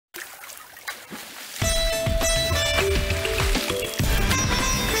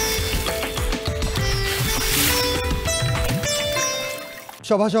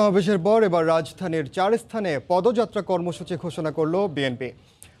সভা সমাবেশের পর এবার রাজধানীর 4 স্থানে পদযাত্রা কর্মসূচি ঘোষণা করল বিএনপি।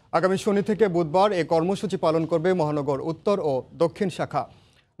 আগামী শনি থেকে বুধবার এই কর্মসূচি পালন করবে মহানগর উত্তর ও দক্ষিণ শাখা।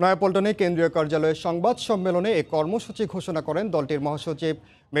 নয়াপল্টনে কেন্দ্রীয় কার্যালয়ে সংবাদ সম্মেলনে এই কর্মসূচি ঘোষণা করেন দলটির মহাসচিব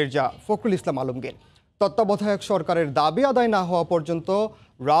মির্জা ফখরুল ইসলাম আলমগীর। তত্ত্বাবধায়ক সরকারের দাবি আদায় না হওয়া পর্যন্ত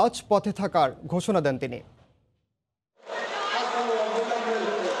রাজপথে থাকার ঘোষণা দেন তিনি।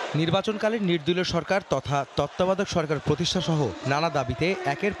 নির্বাচনকালীন নির্দলীয় সরকার তথা তত্ত্বাবধায়ক সরকার প্রতিষ্ঠা সহ নানা দাবিতে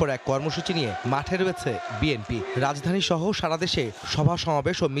একের পর এক কর্মসূচি নিয়ে মাঠে রয়েছে বিএনপি। রাজধানী সহ সারা দেশে সভা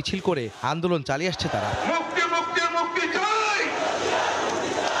সমাবেশ ও মিছিল করে আন্দোলন চালিয়ে আসছে তারা।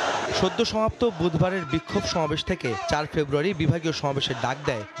 সদ্য সমাপ্ত বুধবারের বিক্ষোভ সমাবেশ থেকে 4 ফেব্রুয়ারি বিভাগীয় সমাবেশের ডাক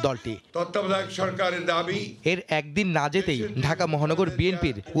দেয় দলটি। তত্ত্বাবধায়ক সরকারের দাবি এর একদিন না যেতেই ঢাকা মহানগর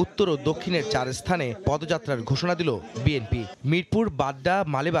বিএনপির উত্তর ও দক্ষিণের 4 স্থানে পদযাত্রার ঘোষণা দিল বিএনপি। মিরপুর, বাড্ডা,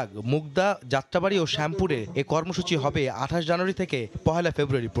 মালিবাগ, মুগদা, যাত্রাবাড়ি ও শ্যামপুরে এ কর্মসূচি হবে 28 জানুয়ারি থেকে 1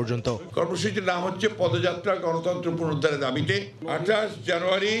 ফেব্রুয়ারি পর্যন্ত। কর্মসূচির নাম হচ্ছে পদযাত্রা গণতন্ত্র পুনরুদ্ধারের দাবিতে। 28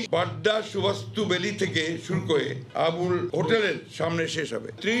 জানুয়ারি বাড্ডা সুবাস্তু বেলি থেকে শুরু করে আবুল হোটেলের সামনে শেষ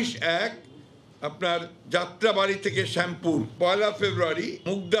হবে। 30 আপনার যাত্রাবাড়ি থেকে শ্যামপুর, 1 ফেব্রুয়ারি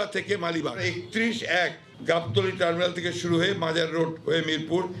মুগদা থেকে মালিবাগ, 31 গাবতলী টার্মিনাল থেকে শুরু হয়ে মাজার রোড হয়ে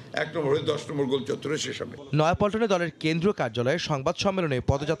মিরপুর 1 নম্বর 10 নম্বর গোল চত্বরে শেষ হবে। নয়াপল্টনে দলের কেন্দ্রীয় কার্যালয়ে সংবাদ সম্মেলনে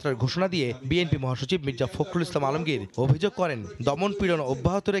পদযাত্রার ঘোষণা দিয়ে বিএনপি মহাসচিব মির্জা ফখরুল ইসলাম আলমগীর অভিযোগ করেন, দমন পীড়ন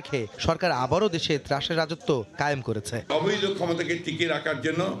অব্যাহত রেখে সরকার আবারও দেশে ত্রাসের রাজত্ব কায়েম করেছে। অবৈধ ক্ষমতাকে টিকিয়ে রাখার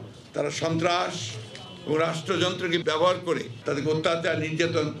জন্য তারা সন্ত্রাস ও রাষ্ট্রযন্ত্রকে ব্যবহার করে তাদেরকে অত্যাচার,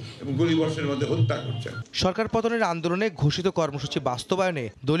 নির্যাতন এবং গুলিবর্ষণের মধ্যে হত্যা করছে। সরকার পতনের আন্দোলনে ঘোষিত কর্মসূচি বাস্তবায়নে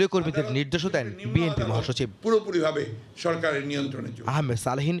দলীয় কর্মীদের নির্দেশও দেন বিএনপি মহাসচিব। পুরোপুরিভাবে সরকারের নিয়ন্ত্রণে। আহমেদ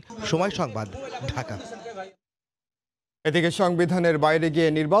সালেহীন, সময় সংবাদ, ঢাকা। এদিকে সংবিধানের বাইরে গিয়ে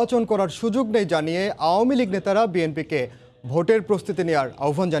নির্বাচন করার সুযোগ নেই জানিয়ে আওয়ামী লীগ নেতারা বিএনপিকে ভোটের প্রস্তুতি নেওয়ার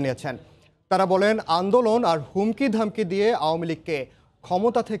আহ্বান জানিয়েছেন। তারা বলেন, আন্দোলন আর হুমকি ধামকি দিয়ে আওয়ামী লীগকে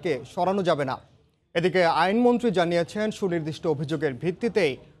ক্ষমতা থেকে সরানো যাবে না। এদিকে আইনমন্ত্রী জানিয়েছেন, সুনির্দিষ্ট অভিযোগের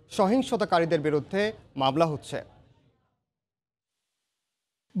ভিত্তিতেই সহিংসতাকারীদের বিরুদ্ধে মামলা হচ্ছে।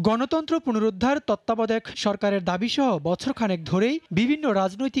 গণতন্ত্র পুনরুদ্ধার তত্ত্বাবধায়ক সরকারের দাবিসহ বছরখানেক ধরেই বিভিন্ন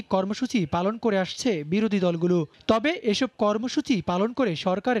রাজনৈতিক কর্মসূচি পালন করে আসছে বিরোধী দলগুলো। তবে এসব কর্মসূচি পালন করে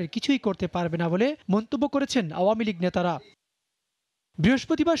সরকারের কিছুই করতে পারবে না বলে মন্তব্য করেছেন আওয়ামী লীগ নেতারা।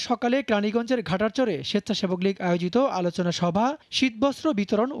 বৃহস্পতিবার সকালে কেরানীগঞ্জের ঘাটারচরে স্বেচ্ছাসেবক লীগ আয়োজিত আলোচনা সভা, শীতবস্ত্র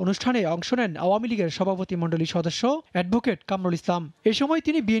বিতরণ অনুষ্ঠানে অংশ নেন আওয়ামী লীগের সভাপতিমণ্ডলীর সদস্য অ্যাডভোকেট কামরুল ইসলাম। এ সময়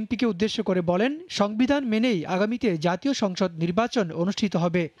তিনি বিএনপিকে উদ্দেশ্য করে বলেন, সংবিধান মেনেই আগামীতে জাতীয় সংসদ নির্বাচন অনুষ্ঠিত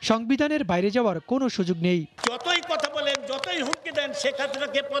হবে। সংবিধানের বাইরে যাওয়ার কোনো সুযোগ নেই। যতই কথা বলেন, যতই হুমকি দেন, শেখ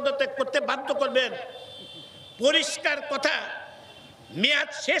হাসিনাকে পদত্যাগ করতে বাধ্য করবেন। পরিষ্কার কথা, মেয়াদ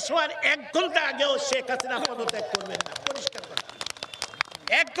শেষ হওয়ার 1 ঘন্টা আগেও শেখ হাসিনা পদত্যাগ করবেন না। পরিষ্কার কথা,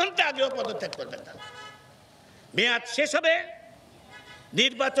 1 ঘন্টা আগেও পদত্যাগ করবেন না। মেয়াদ শেষ হবে,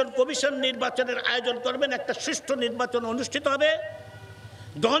 নির্বাচন কমিশন নির্বাচনের আয়োজন করবেন, একটা সুষ্ঠু নির্বাচন অনুষ্ঠিত হবে,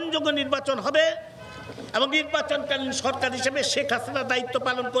 গ্রহণযোগ্য নির্বাচন হবে এবং নির্বাচনকালীন সরকার হিসেবে শেখ হাসিনা দায়িত্ব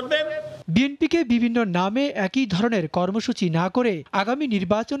পালন করবেন। বিএনপিকে বিভিন্ন নামে একই ধরনের কর্মসূচি না করে আগামী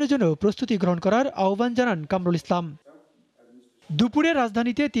নির্বাচনের জন্য প্রস্তুতি গ্রহণ করার আহ্বান জানান কামরুল ইসলাম। দুপুরে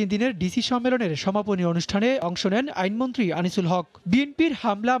রাজধানীতে 3 দিনের ডিসি সম্মেলনের সমাপনী অনুষ্ঠানে অংশ নেন আইনমন্ত্রী আনিসুল হক। বিএনপির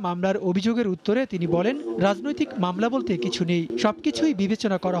হামলা মামলার অভিযোগের উত্তরে তিনি বলেন, রাজনৈতিক মামলা বলতে কিছু নেই, সবকিছুই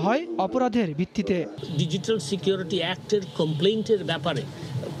বিবেচনা করা হয় অপরাধের ভিত্তিতে। ডিজিটাল সিকিউরিটি অ্যাক্টের কমপ্লেইন্টের ব্যাপারে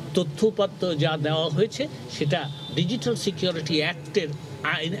তথ্যপত্র যা দেওয়া হয়েছে সেটা ডিজিটাল সিকিউরিটি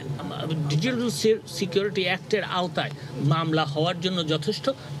অ্যাক্টের আওতায় মামলা হওয়ার জন্য যথেষ্ট।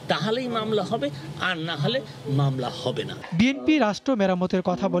 তাহলেই মামলা হবে, আর না হলে মামলা হবে না। বিএনপি রাষ্ট্র মেরামতের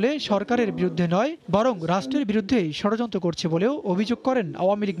কথা বলে সরকারের বিরুদ্ধে নয়, বরং রাষ্ট্রের বিরুদ্ধেই ষড়যন্ত্র করছে বলেও অভিযোগ করেন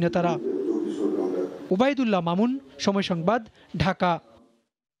আওয়ামী লীগ নেতারা। ওবায়দুল্লাহ মামুন, সময় সংবাদ, ঢাকা।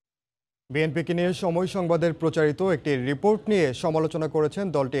 বিএনপিকে নিয়ে সময় সংবাদের প্রচারিত একটি রিপোর্ট নিয়ে সমালোচনা করেছেন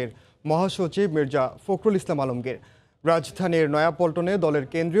দলটির মহাসচিব মির্জা ফখরুল ইসলাম আলমগীর। রাজধানীর নয়াপল্টনে দলের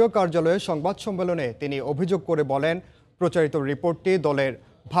কেন্দ্রীয় কার্যালয়ে সংবাদ সম্মেলনে তিনি অভিযোগ করে বলেন, প্রচারিত রিপোর্টটি দলের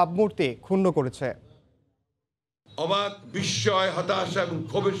ভাবমূর্তি ক্ষুণ্ণ করেছে। অবাক, বিস্ময়, হতাশা এবং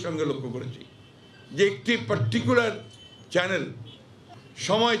ক্ষোভের সঙ্গে লক্ষ্য করেছি যে একটি পার্টিকুলার চ্যানেল,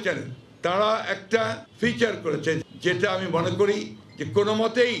 সময় চ্যানেল, তারা একটা ফিচার করেছে যেটা আমি মনে করি যে কোনো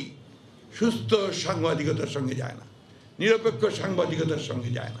মতেই সুস্থ সাংবাদিকতার সঙ্গে যায় না, নিরপেক্ষ সাংবাদিকতার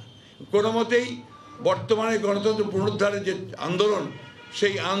সঙ্গে যায় না। কোনো মতেই বর্তমানে গণতন্ত্র পুনরুদ্ধারের যে আন্দোলন,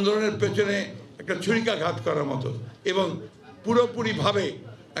 সেই আন্দোলনের পেছনে একটা ছুরিকাঘাত করার মতো এবং পুরোপুরিভাবে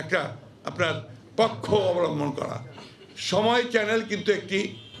একটা আপনার পক্ষ অবলম্বন করা। সময় চ্যানেল কিন্তু একটি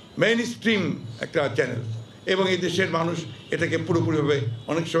মেইন স্ট্রিম একটা চ্যানেল এবং এই দেশের মানুষ এটাকে পুরোপুরিভাবে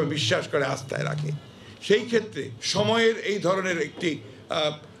অনেক সময় বিশ্বাস করে, আস্থায় রাখে। সেই ক্ষেত্রে সময়ের এই ধরনের একটি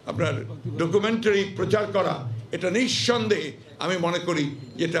আপনার ডকুমেন্টারি প্রচার করা, এটা নিঃসন্দেহে আমি মনে করি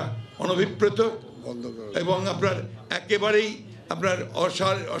যেটা অনভিপ্রেত এবং আপনার একেবারেই আপনার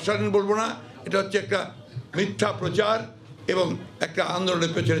অসাধারণ বলবো না, এটা হচ্ছে একটা মিথ্যা প্রচার এবং একটা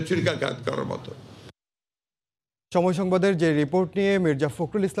আন্দোলনের পেছনে ছুরিকাঘাত করার মতো। সময় সংবাদের যে রিপোর্ট নিয়ে মির্জা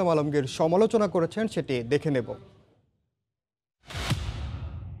ফখরুল ইসলাম আলমগীর সমালোচনা করেছেন সেটি দেখে নেব।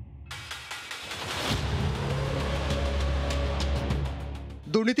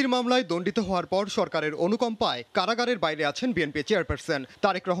 দুর্নীতির মামলায় দণ্ডিত হওয়ার পর সরকারের অনুকম্পায় কারাগারের বাইরে আছেন বিএনপি চেয়ারপারসন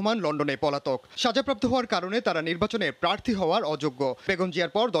তারেক রহমান লন্ডনে পলাতক। সাজাপ্রাপ্ত হওয়ার কারণে তারা নির্বাচনে প্রার্থী হওয়ার অযোগ্য। বেগম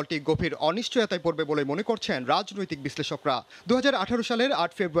জিয়ার পর দলটি গভীর অনিশ্চয়তায় পড়বে বলে মনে করছেন রাজনৈতিক বিশ্লেষকরা। 2018 সালের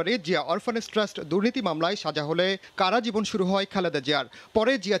 8 ফেব্রুয়ারি জিয়া অরফানেজ ট্রাস্ট দুর্নীতি মামলায় সাজা হলে কারা জীবন শুরু হয় খালেদা জিয়ার।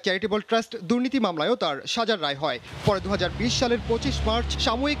 পরে জিয়া চ্যারিটেবল ট্রাস্ট দুর্নীতি মামলায়ও তার সাজার রায় হয়। পরে 2020 সালের 25 মার্চ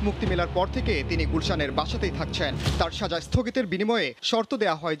সাময়িক মুক্তি মেলার পর থেকে তিনি গুলশানের বাসাতেই থাকছেন। তার সাজা স্থগিতের বিনিময়ে শর্ত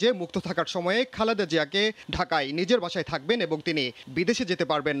দেয়া হয় যে মুক্ত থাকার সময়ে খালেদা জিয়াকে ঢাকায় নিজের বাসায় থাকবেন এবং তিনি বিদেশে যেতে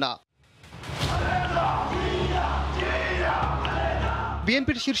পারবেন না।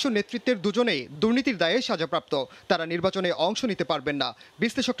 বিএনপির শীর্ষ নেতৃত্বের দুজনেই দুর্নীতির দায়ে সাজাপ্রাপ্ত। তারা নির্বাচনে অংশ নিতে পারবেন না।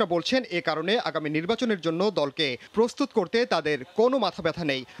 বিশ্লেষকরা বলছেন এ কারণে আগামী নির্বাচনের জন্য দলকে প্রস্তুত করতে তাদের কোনো মাথা ব্যথা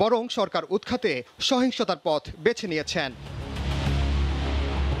নেই, বরং সরকার উৎখাতে সহিংসতার পথ বেছে নিয়েছেন।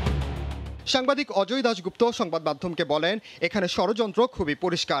 সাংবাদিক অজয় দাশগুপ্ত সংবাদ মাধ্যমকে বলেন, এখানে ষড়যন্ত্র খুবই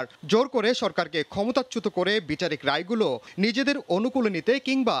পরিষ্কার। জোর করে সরকারকে ক্ষমতাচ্যুত করে বিচারিক রায়গুলো নিজেদের অনুকূলে নিতে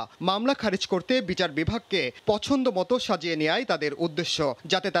কিংবা মামলা খারিজ করতে বিচার বিভাগকে পছন্দ মতো সাজিয়ে নেয়াই তাদের উদ্দেশ্য,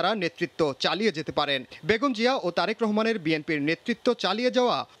 যাতে তারা নেতৃত্ব চালিয়ে যেতে পারেন। বেগম জিয়া ও তারেক রহমানের বিএনপির নেতৃত্ব চালিয়ে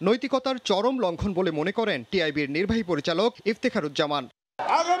যাওয়া নৈতিকতার চরম লঙ্ঘন বলে মনে করেন টিআইবির নির্বাহী পরিচালক ইফতেখারুজ্জামান।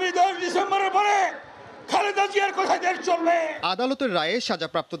 আগামী 10 ডিসেম্বরের পরে খালেদা জিয়ার কথা দেশ চলবে। আদালতের রায়ে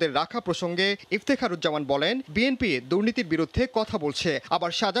সাজাপ্রাপ্তদের রাখা প্রসঙ্গে ইফতেখারুজ্জামান বলেন, বিএনপি দুর্নীতির বিরুদ্ধে কথা বলছে,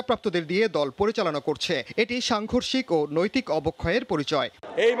 আবার সাজাপ্রাপ্তদের দিয়ে দল পরিচালনা করছে। এটি সাংঘর্ষিক ও নৈতিক অবক্ষয়ের পরিচয়।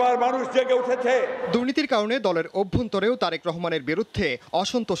 এইবার মানুষ জেগে উঠেছে। দুর্নীতির কারণে দলের অভ্যন্তরেও তারেক রহমানের বিরুদ্ধে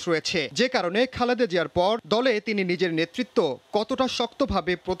অসন্তোষ রয়েছে, যে কারণে খালেদা জিয়ার পর দলে তিনি নিজের নেতৃত্ব কতটা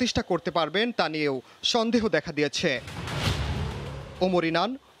শক্তভাবে প্রতিষ্ঠা করতে পারবেন তা নিয়েও সন্দেহ দেখা দিয়েছে। ওমর ইনান,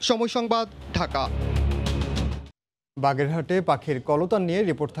 সময় সংবাদ, ঢাকা। বাগেরহাটে পাখির কলতান নিয়ে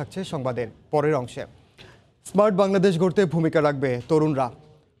রিপোর্ট থাকছে সংবাদের পরের অংশে। স্মার্ট বাংলাদেশ গড়তে ভূমিকা রাখবে তরুণরা।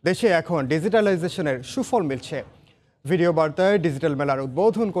 দেশে এখন ডিজিটালাইজেশনের সুফল মিলছে। ভিডিও বার্তায় ডিজিটাল মেলার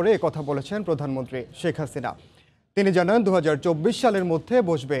উদ্বোধন করে একথা বলেছেন প্রধানমন্ত্রী শেখ হাসিনা। তিনি জানান 2024 সালের মধ্যে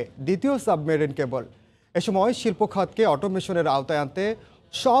বসবে দ্বিতীয় সাবমেরিন কেবল। এ সময় শিল্প খাতকে অটোমেশনের আওতায় আনতে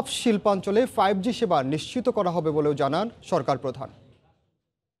সব শিল্পাঞ্চলে 5G সেবা নিশ্চিত করা হবে বলেও জানান সরকার প্রধান।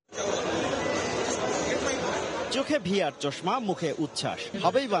 চোখে ভিআর চশমা, মুখে উচ্ছ্বাস,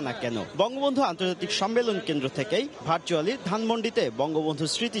 হবেই বা না কেন। বঙ্গবন্ধু আন্তর্জাতিক সম্মেলন কেন্দ্র থেকেই ভার্চুয়ালি ধানমন্ডিতে বঙ্গবন্ধু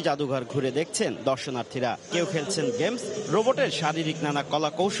স্মৃতি জাদুঘর ঘুরে দেখছেন দর্শনার্থীরা। কেউ খেলছেন গেমস, রোবটের শারীরিক নানা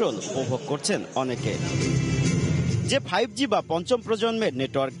কলা কৌশল উপভোগ করছেন অনেকে। যে 5G বা পঞ্চম প্রজন্মের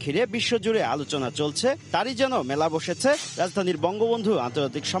নেটওয়ার্ক ঘিরে বিশ্বজুড়ে আলোচনা চলছে, তারই যেন মেলা বসেছে রাজধানীর বঙ্গবন্ধু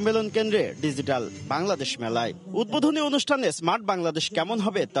আন্তর্জাতিক সম্মেলন কেন্দ্রে ডিজিটাল বাংলাদেশ মেলায়। উদ্বোধনী অনুষ্ঠানে স্মার্ট বাংলাদেশ কেমন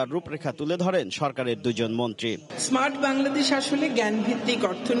হবে তার রূপরেখা তুলে ধরেন সরকারের দুজন মন্ত্রী। স্মার্ট বাংলাদেশ আসলে জ্ঞানভিত্তিক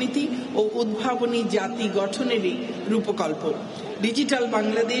অর্থনীতি ও উদ্ভাবনী জাতি গঠনেরই রূপকল্প। ডিজিটাল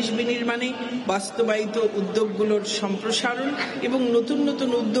বাংলাদেশ বিনির্মাণে বাস্তবায়িত উদ্যোগগুলোর সম্প্রসারণ এবং নতুন নতুন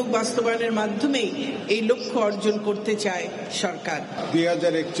উদ্যোগ বাস্তবায়নের মাধ্যমেই এই লক্ষ্য অর্জন করতে চায় সরকার।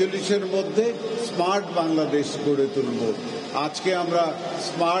 2041-এর মধ্যে স্মার্ট বাংলাদেশ গড়ে তুলব। আজকে আমরা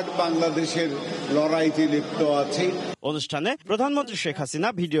স্মার্ট বাংলাদেশের লড়াইতে লিপ্ত আছি। অনুষ্ঠানে প্রধানমন্ত্রী শেখ হাসিনা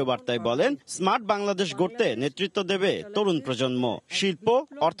ভিডিও বার্তায় বলেন, স্মার্ট বাংলাদেশ গড়তে নেতৃত্ব দেবে তরুণ প্রজন্ম। শিল্প,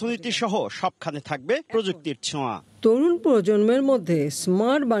 অর্থনীতি সহ সবখানে থাকবে প্রযুক্তির ছোঁয়া। তরুণ প্রজন্মের মধ্যে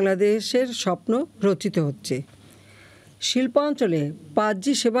স্মার্ট বাংলাদেশের স্বপ্ন রচিত হচ্ছে। শিল্পাঞ্চলে 5G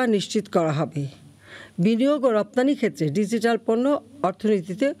সেবা নিশ্চিত করা হবে। বিনিয়োগ ও রপ্তানি ক্ষেত্রে ডিজিটাল পণ্য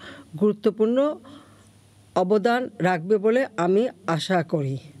অর্থনীতিতে গুরুত্বপূর্ণ অবদান রাখবে বলে আমি আশা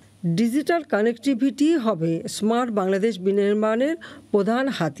করি। ডিজিটাল কানেক্টিভিটি হবে স্মার্ট বাংলাদেশ বিনির্মাণের প্রধান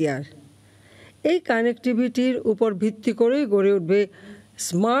হাতিয়ার। এই কানেক্টিভিটির উপর ভিত্তি করে গড়ে উঠবে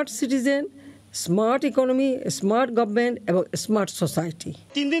smart citizen, smart economy, smart government এবং স্মার্ট সোসাইটি।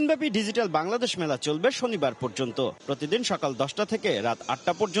 3 দিনব্যাপী ডিজিটাল বাংলাদেশ মেলা চলবে শনিবার পর্যন্ত। প্রতিদিন সকাল 10টা থেকে রাত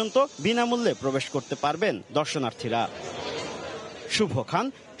 8টা পর্যন্ত বিনামূল্যে প্রবেশ করতে পারবেন দর্শনার্থীরা। শুভ খান,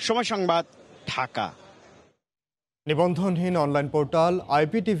 সময় সংবাদ, ঢাকা। নিবন্ধনহীন অনলাইন পোর্টাল,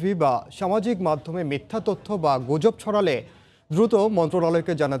 IPTV বা সামাজিক মাধ্যমে মিথ্যা তথ্য বা গুজব ছড়ালে দ্রুত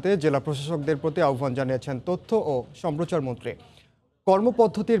মন্ত্রণালয়কে জানাতে জেলা প্রশাসকদের প্রতি আহ্বান জানিয়েছেন তথ্য ও সম্প্রচার মন্ত্রী।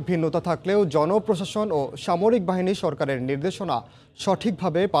 কর্মপদ্ধতির ভিন্নতা থাকলেও জনপ্রশাসন ও সামরিক বাহিনী সরকারের নির্দেশনা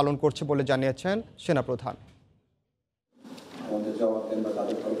সঠিকভাবে পালন করছে বলে জানিয়েছেন সেনাপ্রধান।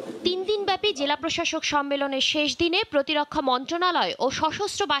 3 দিনব্যাপী জেলা প্রশাসক সম্মেলনের শেষ দিনে প্রতিরক্ষা মন্ত্রণালয় ও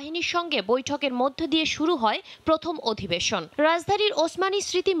সশস্ত্র বাহিনীর সঙ্গে বৈঠকের মধ্য দিয়ে শুরু হয় প্রথম অধিবেশন। রাজধানীর ওসমানী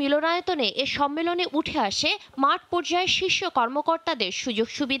স্মৃতি মিলনায়তনে এ সম্মেলনে উঠে আসে মাঠ পর্যায়ের শীর্ষ কর্মকর্তাদের সুযোগ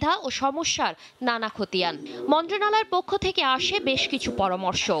সুবিধা ও সমস্যার নানা খতিয়ান। মন্ত্রণালয়ের পক্ষ থেকে আসে বেশ কিছু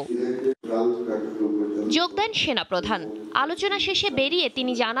পরামর্শ। যোগ দেন সেনাপ্রধান। আলোচনা শেষে বেরিয়ে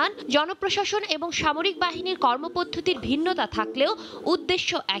তিনি জানান, জনপ্রশাসন এবং সামরিক বাহিনীর কর্মপদ্ধতির ভিন্নতা থাকলেও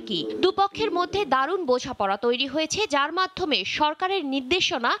উদ্দেশ্য একই। দুপক্ষের মধ্যে দারুণ বোঝাপড়া তৈরি হয়েছে, যার মাধ্যমে সরকারের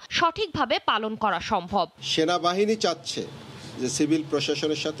নির্দেশনা সঠিকভাবে পালন করা সম্ভব। সেনাবাহিনী চাচ্ছে যে সিভিল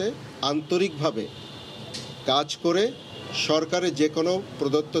প্রশাসনের সাথে আন্তরিকভাবে কাজ করে সরকারের যে কোনো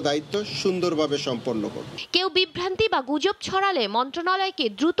প্রদত্ত দায়িত্ব সুন্দরভাবে সম্পন্ন করবে। কেউ বিভ্রান্তি বা গুজব ছড়ালে মন্ত্রণালয়কে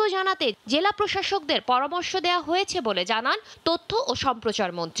দ্রুত জানাতে জেলা প্রশাসকদের পরামর্শ দেওয়া হয়েছে বলে জানান তথ্য ও সম্প্রচার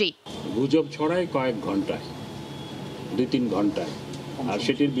মন্ত্রী। গুজব ছড়ায় কয়েক ঘন্টায়, 2-3 ঘন্টায়, আর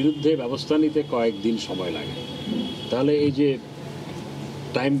সেটির বিরুদ্ধে ব্যবস্থা নিতে কয়েকদিন সময় লাগে। তাহলে এই যে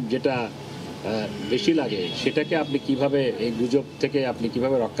টাইম যেটা বেশি লাগে, সেটাকে আপনি কিভাবে, এই গুজব থেকে আপনি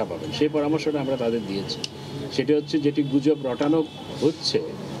কিভাবে রক্ষা পাবেন, সেই পরামর্শটা আমরা তাদের দিয়েছি। সেটি হচ্ছে, যেটি গুজব রটানো হচ্ছে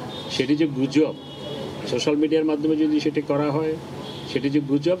সেটি যে গুজব, সোশ্যাল মিডিয়ার মাধ্যমে যদি সেটি করা হয়, সেটি যে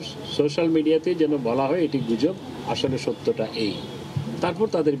গুজব সোশ্যাল মিডিয়াতেই যেন বলা হয় এটি গুজব, আসলে সত্যটা এই, তারপর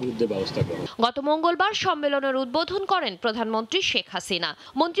তাদের বিরুদ্ধে ব্যবস্থা করা। গত মঙ্গলবার সম্মেলনের উদ্বোধন করেন প্রধানমন্ত্রী শেখ হাসিনা।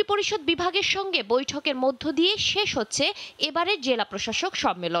 মন্ত্রিপরিষদ বিভাগের সঙ্গে বৈঠকের মধ্য দিয়ে শেষ হচ্ছে এবারের জেলা প্রশাসক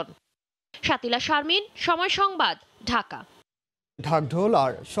সম্মেলন। শাতিলা শারমিন, সময় সংবাদ, ঢাকা। ঢাকঢোল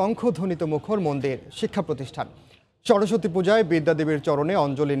আর শঙ্খধ্বনিত মুখর মন্দির শিক্ষা প্রতিষ্ঠান। সরস্বতী পূজায় বিদ্যাদেবীর চরণে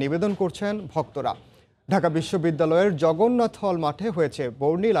অঞ্জলি নিবেদন করছেন ভক্তরা। ঢাকা বিশ্ববিদ্যালয়ের জগন্নাথ হল মাঠে হয়েছে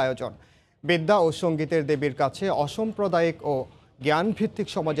বর্ণিল আয়োজন। বিদ্যা ও সঙ্গীতের দেবীর কাছে অসাম্প্রদায়িক ও জ্ঞানভিত্তিক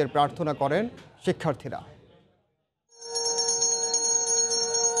সমাজের প্রার্থনা করেন শিক্ষার্থীরা।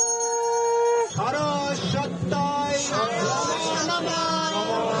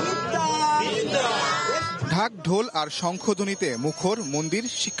 ঢাক ঢোল আর শঙ্খধ্বনিতে মুখর মন্দির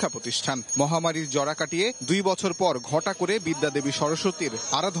শিক্ষা প্রতিষ্ঠান। মহামারীর জড়া কাটিয়ে 2 বছর পর ঘটা করে বিদ্যাদেবী সরস্বতীর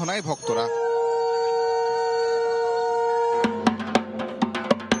আরাধনায় ভক্তরা।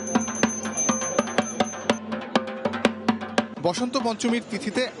 বসন্ত পঞ্চমীর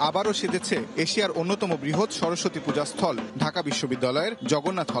তিথিতে আবারও সেজেছে এশিয়ার অন্যতম বৃহৎ সরস্বতী পূজা স্থল ঢাকা বিশ্ববিদ্যালয়ের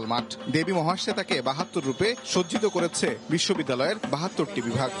জগন্নাথ হল মাঠ। দেবী মহাশ্বেতাকে 72 রূপে সজ্জিত করেছে বিশ্ববিদ্যালয়ের 72টি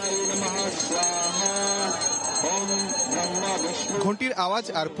বিভাগ। ঘণ্টির আওয়াজ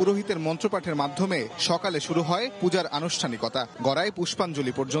আর পুরোহিতের মন্ত্রপাঠের মাধ্যমে সকালে শুরু হয় পূজার আনুষ্ঠানিকতা। গড়ায়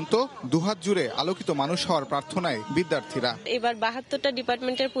পুষ্পাঞ্জলি পর্যন্ত দুহাত জুড়ে আলোকিত মানুষ হওয়ার প্রার্থনায় বিদ্যার্থীরা। এবার 72টা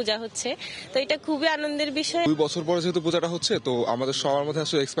ডিপার্টমেন্টের পূজা হচ্ছে, তো এটা খুবই আনন্দের বিষয়। 2 বছর পরে যেহেতু পূজাটা হচ্ছে, তো আমাদের সবার মধ্যে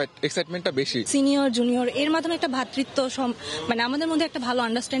আসলে এক্সাইটমেন্টটা বেশি। সিনিয়র জুনিয়র এর মাধ্যমে একটা ভ্রাতৃত্ব, মানে আমাদের মধ্যে একটা ভালো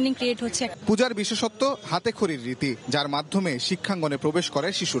আন্ডারস্ট্যান্ডিং ক্রিয়েট হচ্ছে। পূজার বিশেষত্ব হাতে খড়ির রীতি, যার মাধ্যমে শিক্ষাঙ্গনে প্রবেশ করে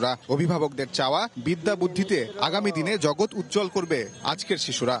শিশুরা। অভিভাবকদের চাওয়া, বিদ্যা বুদ্ধিতে আগামী দিনে জগৎ উজ্জ্বল করবে আজকের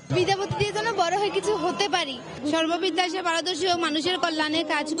শিশুরা। বিদ্যা বুদ্ধি দিয়ে যেন বড় হয়ে কিছু হতে পারি, সর্ববিদ্যায় সে পারদর্শী হোক, মানুষের কল্যাণে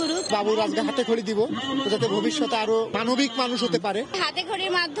কাজ করুক। বাবুর আজকে হাতে খড়ি দিব, যাতে ভবিষ্যতে আরো মানবিক মানুষ হতে পারে। হাতে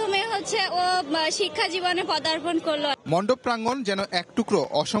খড়ির মাধ্যমে হচ্ছে ও শিক্ষা জীবনে পদার্পণ করলো। মণ্ডপ প্রাঙ্গণ যেন এক টুকরো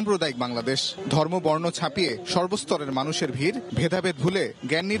অসাম্প্রদায়িক বাংলাদেশ। ধর্ম বর্ণ ছাপিয়ে সর্বস্তরের মানুষের ভিড়, ভেদাভেদ ভুলে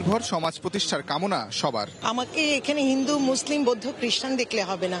জ্ঞান নির্ভর সমাজ প্রতিষ্ঠার কামনা সবার। আমাকে এখানে হিন্দু, মুসলিম, বৌদ্ধ, খ্রিস্টান দেখলে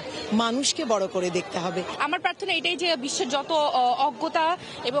হবে না, মানুষকে বড় করে দেখতে হবে। আমার প্রার্থনা এটাই যে বিশ্বের যত অজ্ঞতা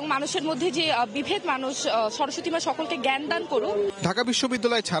এবং মানুষের মধ্যে যে বিভেদ, মানুষ সরস্বতী মা সকলকে জ্ঞান দান করুক। ঢাকা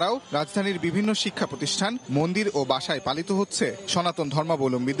বিশ্ববিদ্যালয় ছাড়াও রাজধানীর বিভিন্ন শিক্ষা প্রতিষ্ঠান, মন্দির ও বাসায় পালিত হচ্ছে সনাতন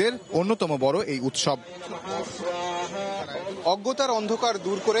ধর্মাবলম্বীদের অন্যতম বড় এই উৎসব। অজ্ঞতার অন্ধকার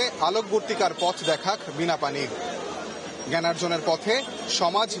দূর করে আলোকবর্তিকার পথ দেখাক বিনা পানি। জ্ঞানার্জনের পথে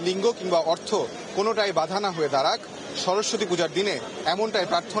সমাজ, লিঙ্গ কিংবা অর্থ কোনোটাই বাধা না হয়ে দাঁড়াক। সরস্বতী পূজার দিনে এমনটাই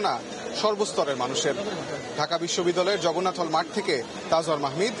প্রার্থনা সর্বস্তরের মানুষের। ঢাকা বিশ্ববিদ্যালয়ের জগন্নাথ হল মাঠ থেকে তাজওয়ার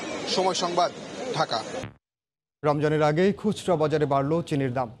মাহমিদ, সময় সংবাদ, ঢাকা। রমজানের আগেই খুচরা বাজারে বাড়ল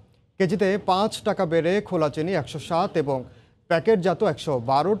চিনির দাম। কেজিতে 5 টাকা বেড়ে খোলা চিনি 107 এবং প্যাকেটজাত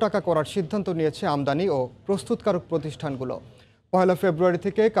 112 টাকা করার সিদ্ধান্ত নিয়েছে আমদানি ও প্রস্তুতকারক প্রতিষ্ঠানগুলো। 1 ফেব্রুয়ারি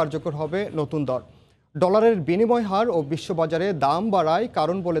থেকে কার্যকর হবে নতুন দর। ডলারের বিনিময় হার ও বিশ্ববাজারে দাম বাড়ায়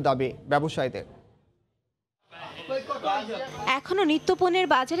কারণ বলে দাবি ব্যবসায়ীদের। এখনো নিত্যপণ্যের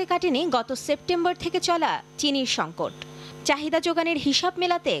বাজারে কাটেনি গত সেপ্টেম্বর থেকে চলা চিনির সংকট। চাহিদা যোগানের হিসাব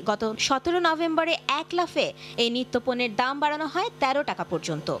মেলাতে গত 17 নভেম্বরে 1 লাফে এই নিত্যপণ্যের দাম বাড়ানো হয় 13 টাকা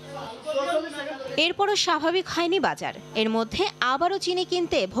পর্যন্ত। এরপরও স্বাভাবিক হয়নি বাজার। এর মধ্যে আবারও চিনি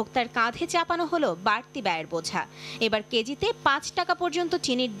কিনতে ভোক্তার কাঁধে চাপানো হলো বাড়তি ব্যয়ের বোঝা। এবার কেজিতে 5 টাকা পর্যন্ত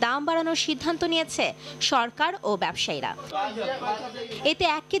চিনির দাম বাড়ানোর সিদ্ধান্ত নিয়েছে সরকার ও ব্যবসায়ীরা। এতে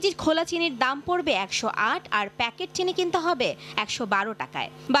 1 কেজির খোলা চিনির দাম পড়বে 108 আর প্যাকেট চিনি কিনতে হবে 112 টাকায়।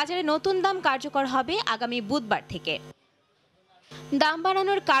 বাজারে নতুন দাম কার্যকর হবে আগামী বুধবার থেকে। দাম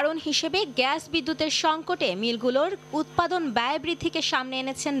বাড়ানোর কারণ হিসেবে গ্যাস বিদ্যুতের সংকটে মিলগুলোর উৎপাদন ব্যয় বৃদ্ধিকে সামনে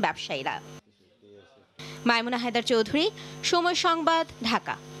এনেছেন ব্যবসায়ীরা। মাইমুনা হায়দার চৌধুরী, সময় সংবাদ,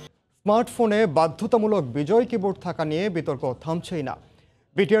 ঢাকা। স্মার্টফোনে বাধ্যতামূলক বিজয় কিবোর্ড থাকা নিয়ে বিতর্ক থামছেই না।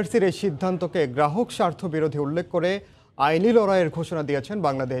 বিটিআরসির এই সিদ্ধান্তকে গ্রাহক স্বার্থ বিরোধী উল্লেখ করে আইনি লড়াইয়ের ঘোষণা দিয়েছেন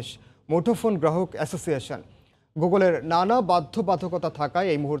বাংলাদেশ মুঠোফোন গ্রাহক অ্যাসোসিয়েশন। গুগলের নানা বাধ্যবাধকতা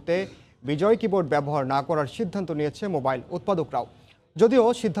থাকায় এই মুহূর্তে বিজয় কিবোর্ড ব্যবহার না করার সিদ্ধান্ত নিয়েছে মোবাইল উৎপাদকরাও। যদিও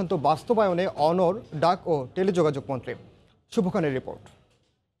সিদ্ধান্ত বাস্তবায়নে অনড় ডাক ও টেলিযোগাযোগ মন্ত্রী। শুভখানের রিপোর্ট।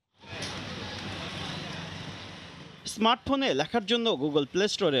 স্মার্টফোনে লেখার জন্য গুগল প্লে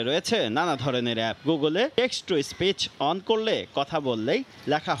স্টোরে রয়েছে নানা ধরনের অ্যাপ। গুগলে টেক্সট টু স্পিচ অন করলে কথা বললেই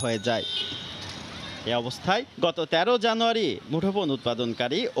লেখা হয়ে যায়। এই অবস্থায় গত 13 জানুয়ারি মুঠোফোন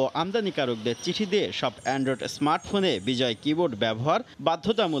উৎপাদনকারী ও আমদানিকারকদের চিঠি দিয়ে সব অ্যান্ড্রয়েড স্মার্টফোনে বিজয় কিবোর্ড ব্যবহার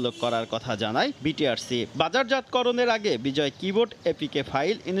বাধ্যতামূলক করার কথা জানায় বিটিআরসি। বাজারজাতকরণের আগে বিজয় কিবোর্ড এপিকে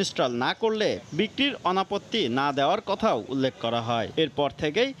ফাইল ইনস্টল না করলে বিক্রির অনাপত্তি না দেওয়ার কথাও উল্লেখ করা হয়। এরপর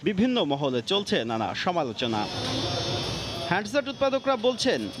থেকেই বিভিন্ন মহলে চলছে নানা সমালোচনা। হ্যান্ডসেট উৎপাদকরা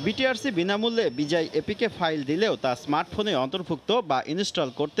বলছেন, বিটিআরসি বিনামূল্যে বিজয় এপিকে ফাইল দিলেও তা স্মার্টফোনে অন্তর্ভুক্ত বা ইনস্টল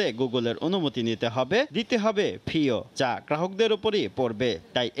করতে গুগলের অনুমতি দিতে হবে ফিও, যা গ্রাহকদের উপরই পড়বে।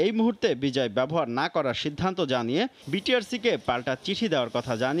 তাই এই মুহূর্তে বিজয় ব্যবহার না করার সিদ্ধান্ত জানিয়ে বিটিআরসিকে পাল্টা চিঠি দেওয়ার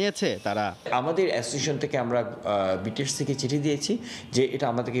কথা জানিয়েছে তারা। আমাদের অ্যাসোসিয়েশন থেকে আমরা বিটিআরসিকে চিঠি দিয়েছি যে এটা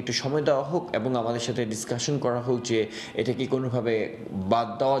আমাদেরকে একটু সময় দেওয়া হোক এবং আমাদের সাথে ডিসকাশন করা হোক যে এটা কি কোনোভাবে বাদ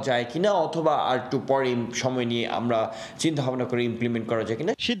দেওয়া যায় কিনা, অথবা আর একটু পরে সময় নিয়ে আমরা চিন্তা ভাবনা করে ইমপ্লিমেন্ট করা যায়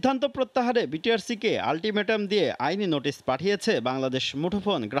কিনা। সিদ্ধান্ত প্রত্যাহারে বিটিআরসিকে আলটিমেটাম দিয়ে আইনি নোটিশ পাঠিয়েছে বাংলাদেশ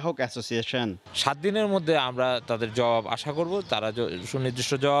মুঠোফোন গ্রাহক অ্যাসোসিয়েশন। 7 দিনের মধ্যে আমরা তাদের জবাব আশা করব, তারা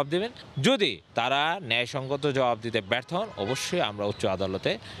সুনির্দিষ্ট জবাব দেবেন। যদি তারা ন্যায়সঙ্গত জবাব দিতে ব্যর্থ হন, অবশ্যই আমরা উচ্চ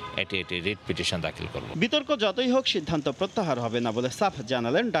আদালতে এটি রিট পিটিশন দাখিল করব। বিতর্ক যতই হোক সিদ্ধান্ত প্রত্যাহার হবে না বলে সাফ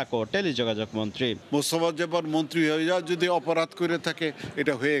জানালেন ডাক ও টেলিযোগাযোগ মন্ত্রী। মুস্তাফা জব্বার মন্ত্রী হয়ে যাওয়া যদি অপরাধ করে থাকে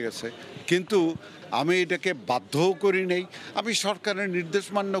এটা হয়ে গেছে, কিন্তু আমি এটাকে বাধ্যও করি নেই। আমি সরকারের নির্দেশ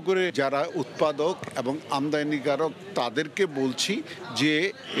মান্য করে যারা উৎপাদক এবং আমদানিকারক তাদেরকে বলছি যে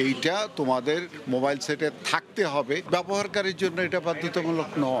এইটা তোমাদের মোবাইল সেটে থাকতে হবে, ব্যবহারকারীর জন্য এটা বাধ্যতামূলক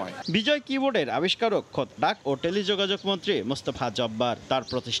নয়। বিজয় কিবোর্ডের আবিষ্কারক খোদ ডাক ও টেলিযোগাযোগ মন্ত্রী মুস্তাফা জব্বার। তার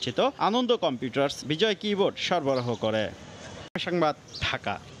প্রতিষ্ঠিত আনন্দ কম্পিউটার্স বিজয় কিবোর্ড সরবরাহ করে। সংবাদ,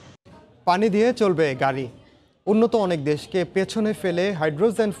 ঢাকা। পানি দিয়ে চলবে গাড়ি। উন্নত অনেক দেশকে পেছনে ফেলে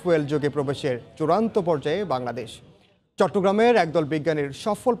হাইড্রোজেন ফুয়েল যুগে প্রবেশের চূড়ান্ত পর্যায়ে বাংলাদেশ। চট্টগ্রামের একদল বিজ্ঞানীর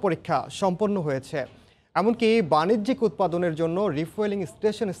সফল পরীক্ষা সম্পন্ন হয়েছে। এমনকি বাণিজ্যিক উৎপাদনের জন্য রিফুয়েলিং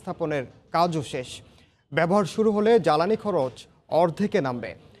স্টেশন স্থাপনের কাজও শেষ। ব্যবহার শুরু হলে জ্বালানি খরচ অর্ধেকে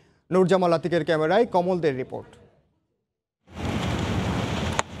নামবে। নূরজামাল আতিকের ক্যামেরায় কমলদের রিপোর্ট।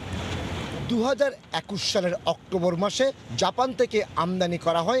 2021 সালের অক্টোবর মাসে জাপান থেকে আমদানি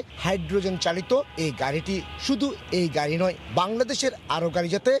করা হয় হাইড্রোজেন চালিত এই গাড়িটি। শুধু এই গাড়ি নয়, বাংলাদেশের আরও গাড়ি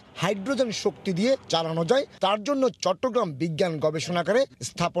যাতে হাইড্রোজেন শক্তি দিয়ে চালানো যায় তার জন্য চট্টগ্রাম বিজ্ঞান গবেষণাগারে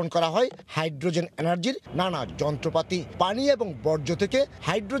স্থাপন করা হয় হাইড্রোজেন এনার্জির নানা যন্ত্রপাতি। পানি এবং বর্জ্য থেকে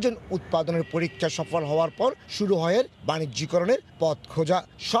হাইড্রোজেন উৎপাদনের পরীক্ষা সফল হওয়ার পর শুরু হয় বাণিজ্যিকরণের পথ খোঁজা।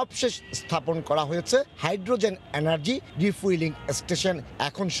 সবশেষ স্থাপন করা হয়েছে হাইড্রোজেন এনার্জি রিফুয়েলিং স্টেশন।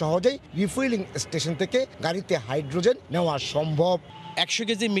 এখন সহজেই রিফুয়েলিং স্টেশন থেকে গাড়িতে হাইড্রোজেন নেওয়া সম্ভব। 100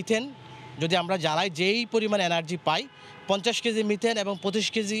 কেজি মিথেন যদি আমরা জ্বালাই যেই পরিমাণ এনার্জি পাই, 50 কেজি মিথেন এবং 25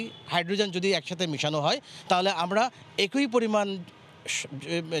 কেজি হাইড্রোজেন যদি একসাথে মিশানো হয় তাহলে আমরা একই পরিমাণ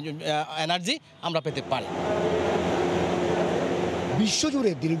এনার্জি আমরা পেতে পারি।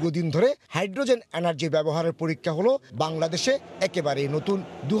 বিশ্বজুড়ে দীর্ঘদিন ধরে হাইড্রোজেন এনার্জি ব্যবহারের পরীক্ষা হলো বাংলাদেশে একেবারেই নতুন।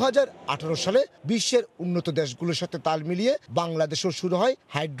 2018 সালে বিশ্বের উন্নত দেশগুলোর সাথে তাল মিলিয়ে বাংলাদেশেও শুরু হয়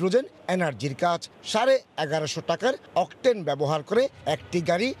হাইড্রোজেন এনার্জির কাজ। 1150 টাকার অকটেন ব্যবহার করে একটি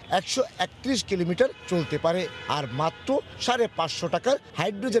গাড়ি 131 কিলোমিটার চলতে পারে, আর মাত্র 550 টাকার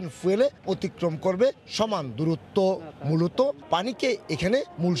হাইড্রোজেন ফুয়েলে অতিক্রম করবে সমান দূরত্ব। মূলত পানিকে এখানে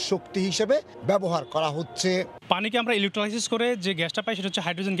মূল শক্তি হিসেবে ব্যবহার করা হচ্ছে। পানিকে আমরা ইলেকট্রোলাইসিস করে যে গ্যাসটা পাই সেটা হচ্ছে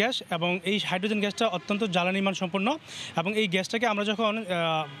হাইড্রোজেন গ্যাস, এবং এই হাইড্রোজেন গ্যাসটা অত্যন্ত জ্বালানি মান সম্পন্ন, এবং এই গ্যাসটাকে আমরা যখন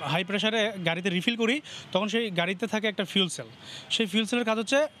হাই প্রেশারে গাড়িতে রিফিল করি তখন সেই গাড়িতে থাকে একটা ফিউল সেল। সেই ফিউল সেলের কাজ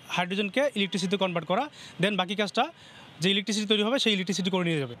হচ্ছে হাইড্রোজেনকে ইলেকট্রিসিটিতে কনভার্ট করা, দেন বাকি কাজটা যে ইলেকট্রিসিটি তৈরি হবে সেই ইলেকট্রিসিটি করে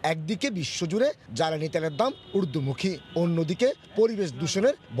নিয়ে যাবে। একদিকে বিশ্বজুড়ে জ্বালানি তেলের দাম ঊর্ধ্বমুখী, অন্যদিকে পরিবেশ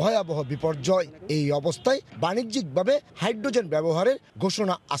দূষণের ভয়াবহ বিপর্যয়। এই অবস্থায় বাণিজ্যিকভাবে হাইড্রোজেন ব্যবহারের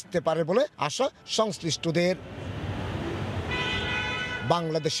ঘোষণা আসতে পারে বলে আশা সংশ্লিষ্টদের।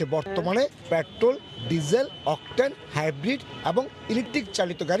 বাংলাদেশে বর্তমানে পেট্রোল, ডিজেল, অকটেন, হাইব্রিড এবং ইলেকট্রিক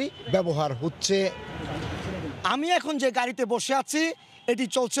চালিত গাড়ি ব্যবহার হচ্ছে। আমি এখন যে গাড়িতে বসে আছি এটি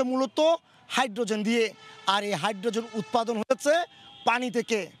চলছে মূলত হাইড্রোজেন দিয়ে, আর এই হাইড্রোজেন উৎপাদন হয়েছে পানি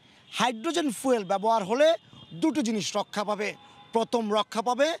থেকে। হাইড্রোজেন ফুয়েল ব্যবহার হলে দুটো জিনিস রক্ষা পাবে। প্রথম রক্ষা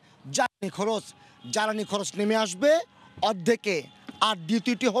পাবে জ্বালানি খরচ নেমে আসবে অর্ধেকে, আর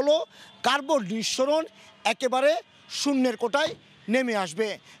দ্বিতীয়টি হলো কার্বন নিঃসরণ একেবারে শূন্যের কোটায় নেমে আসবে,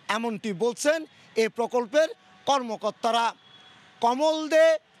 এমনটি বলছেন এই প্রকল্পের কর্মকর্তারা। কমল দে,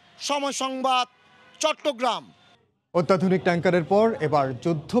 সময় সংবাদ, চট্টগ্রাম। অত্যাধুনিক ট্যাঙ্কারের পর এবার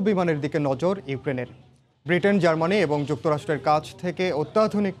যুদ্ধ বিমানের দিকে নজর ইউক্রেনের। ব্রিটেন, জার্মানি এবং যুক্তরাষ্ট্রের কাছ থেকে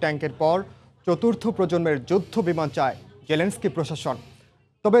অত্যাধুনিক ট্যাঙ্কের পর চতুর্থ প্রজন্মের যুদ্ধ বিমান চায় জেলেনস্কি প্রশাসন।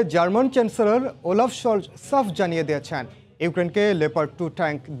 তবে জার্মান চ্যান্সেলর ওলাফ শলজ সাফ জানিয়ে দিয়েছেন, ইউক্রেনকে লেপার্ড 2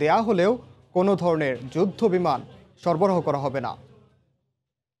 ট্যাঙ্ক দেয়া হলেও কোনো ধরনের যুদ্ধ বিমান সরবরাহ করা হবে না।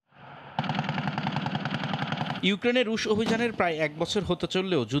 ইউক্রেনের রুশ অভিযানের প্রায় 1 বছর হতে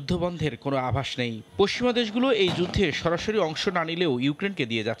চললেও যুদ্ধবন্ধের কোনো আভাস নেই। পশ্চিমা দেশগুলো এই যুদ্ধে সরাসরি অংশ না নিলেও ইউক্রেনকে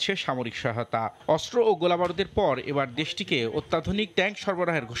দিয়ে যাচ্ছে সামরিক সহায়তা। অস্ত্র ও গোলাবারুদের পর এবার দেশটিকে অত্যাধুনিক ট্যাঙ্ক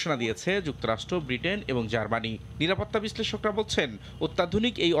সরবরাহের ঘোষণা দিয়েছে যুক্তরাষ্ট্র, ব্রিটেন এবং জার্মানি। নিরাপত্তা বিশ্লেষকরা বলছেন,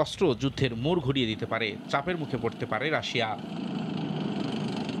 অত্যাধুনিক এই অস্ত্র যুদ্ধের মোড় ঘুরিয়ে দিতে পারে, চাপের মুখে পড়তে পারে রাশিয়া।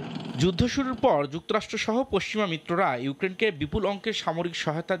 যুদ্ধ শুরুর পর যুক্তরাষ্ট্রসহ পশ্চিমা মিত্ররা ইউক্রেনকে বিপুল অঙ্কের সামরিক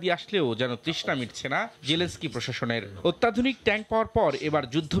সহায়তা দিয়ে আসলেও যেন তৃষ্ণা মিটছে না জেলেনস্কি প্রশাসনের। অত্যাধুনিক ট্যাঙ্ক পাওয়ার পর এবার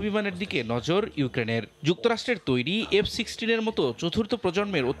যুদ্ধ বিমানের দিকে নজর ইউক্রেনের। যুক্তরাষ্ট্রের তৈরি F-16 মতো চতুর্থ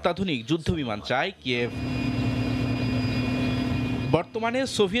প্রজন্মের অত্যাধুনিক যুদ্ধ বিমান চায় কিয়েভ। বর্তমানে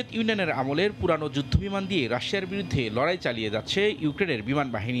সোভিয়েত ইউনিয়নের আমলের পুরানো যুদ্ধবিমান দিয়ে রাশিয়ার বিরুদ্ধে লড়াই চালিয়ে যাচ্ছে ইউক্রেনের বিমান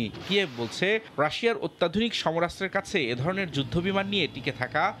বাহিনী। কিয়েভ বলছে, রাশিয়ার অত্যাধুনিক সমরাস্ত্রের কাছে এ ধরনের যুদ্ধবিমান নিয়ে টিকে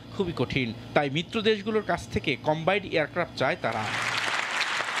থাকা খুবই কঠিন, তাই মিত্র দেশগুলোর কাছ থেকে কম্বাইন্ড এয়ারক্রাফট চায় তারা।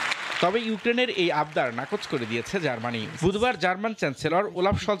 তবে ইউক্রেনের এই আবদার নাকচ করে দিয়েছে জার্মানি। বুধবার জার্মান চ্যান্সেলর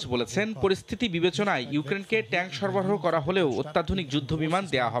ওলাফ শলজ বলেছেন, পরিস্থিতি বিবেচনায় ইউক্রেনকে ট্যাঙ্ক সরবরাহ করা হলেও অত্যাধুনিক যুদ্ধবিমান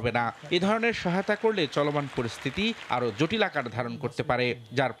দেয়া হবে না। এ ধরনের সহায়তা করলে চলমান পরিস্থিতি আরও জটিল আকার ধারণ করতে পারে,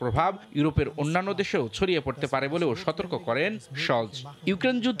 যার প্রভাব ইউরোপের অন্যান্য দেশেও ছড়িয়ে পড়তে পারে বলেও সতর্ক করেন শলজ।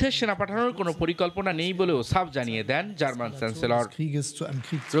 ইউক্রেন যুদ্ধে সেনা পাঠানোর কোনো পরিকল্পনা নেই বলেও সাফ জানিয়ে দেন জার্মান চ্যান্সেলর।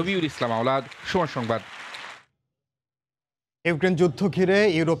 রবিউল ইসলাম আওলাদ, সময় সংবাদ। ইউক্রেন যুদ্ধ ঘিরে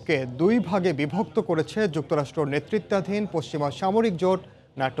ইউরোপকে 2 ভাগে বিভক্ত করেছে যুক্তরাষ্ট্র নেতৃত্বাধীন পশ্চিমা সামরিক জোট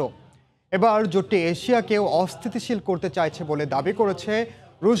ন্যাটো। এবার জোটটি এশিয়াকেও অস্থিতিশীল করতে চাইছে বলে দাবি করেছে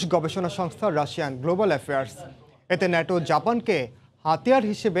রুশ গবেষণা সংস্থা রাশিয়ান গ্লোবাল অ্যাফেয়ার্স। এতে ন্যাটো জাপানকে হাতিয়ার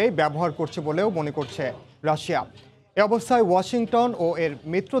হিসেবে ব্যবহার করছে বলেও মনে করছে রাশিয়া। এ অবস্থায় ওয়াশিংটন ও এর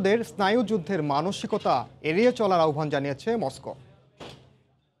মিত্রদের স্নায়ুযুদ্ধের মানসিকতা এড়িয়ে চলার আহ্বান জানিয়েছে মস্কো।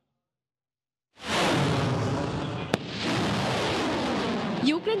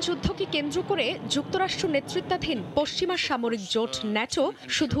 ইউক্রেন যুদ্ধকে কেন্দ্র করে যুক্তরাষ্ট্র নেতৃত্বাধীন পশ্চিমা সামরিক জোট ন্যাটো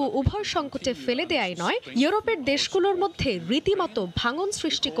শুধু উভয় সংকটে ফেলে দেয়াই নয়, ইউরোপের দেশগুলোর মধ্যে রীতিমতো ভাঙন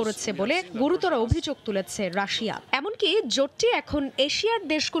সৃষ্টি করেছে বলে গুরুতর অভিযোগ তুলেছে রাশিয়া। এমনকি জোটটি এখন এশিয়ার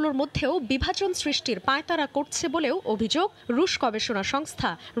দেশগুলোর মধ্যেও বিভাজন সৃষ্টির পায়তারা করছে বলেও অভিযোগ রুশ গবেষণা সংস্থা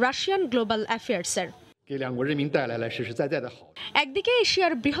রাশিয়ান গ্লোবাল অ্যাফেয়ার্সের। একদিকে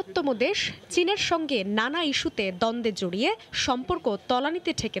এশিয়ার বৃহত্তম দেশ চীনের সঙ্গে নানা ইস্যুতে দ্বন্দ্বে জড়িয়ে সম্পর্ক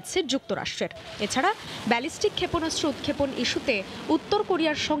তলানিতে ঠেকেছে যুক্তরাষ্ট্রের। এছাড়া ব্যালিস্টিক ক্ষেপণাস্ত্র উৎক্ষেপণ ইস্যুতে উত্তর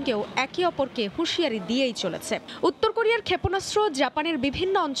কোরিয়ার সঙ্গেও একে অপরকে হুঁশিয়ারি দিয়েই চলেছে। উত্তর কোরিয়ার ক্ষেপণাস্ত্র জাপানের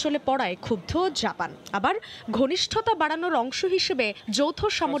বিভিন্ন অঞ্চলে পড়ায় ক্ষুব্ধ জাপান। আবার ঘনিষ্ঠতা বাড়ানোর অংশ হিসেবে যৌথ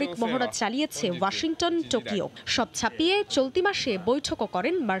সামরিক মহড়া চালিয়েছে ওয়াশিংটন, টোকিও। সব ছাপিয়ে চলতি মাসে বৈঠকও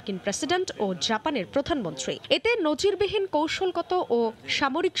করেন মার্কিন প্রেসিডেন্ট ও জাপানের প্রধানমন্ত্রী। এতে নজিরবিহীন কৌশলগত ও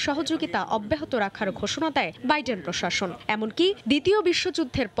সামরিক সহযোগিতা অব্যাহত রাখার ঘোষণা দেয় বাইডেন প্রশাসন। এমনকি দ্বিতীয়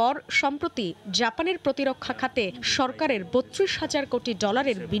বিশ্বযুদ্ধের পর সম্প্রতি জাপানের প্রতিরক্ষা খাতে সরকারের $32,000 কোটি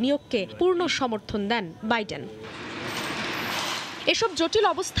বিনিয়োগকে পূর্ণ সমর্থন দেন বাইডেন। এসব জটিল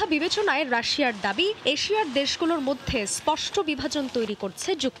অবস্থা বিবেচনায় রাশিয়ার দাবি, এশিয়ার দেশগুলোর মধ্যে স্পষ্ট বিভাজন তৈরি করছে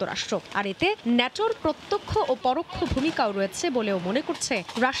যুক্তরাষ্ট্র, আর এতে ন্যাটোর প্রত্যক্ষ ও পরোক্ষ ভূমিকাও রয়েছে বলেও মনে করছে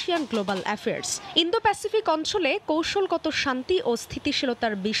Russian global affairs. Indo Pacific অঞ্চলে কৌশলগত শান্তি ও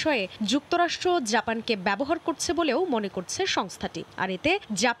স্থিতিশীলতার বিষয়ে যুক্তরাষ্ট্র জাপানকে ব্যবহার করছে বলেও মনে করছে সংস্থাটি, আর এতে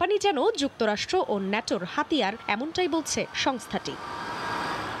জাপানই যেন যুক্তরাষ্ট্র ও ন্যাটোর হাতিয়ার, এমনটাই বলছে সংস্থাটি।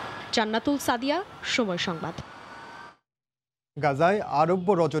 জান্নাতুল সাদিয়া, সময় সংবাদ। গাজায় আরব্য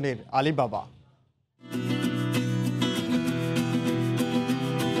রজনীর আলিবাবা।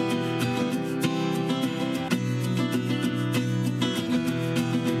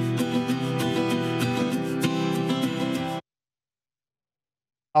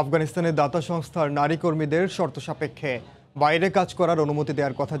 আফগানিস্তানের দাতা সংস্থার নারী কর্মীদের শর্ত সাপেক্ষে বাইরে কাজ করার অনুমতি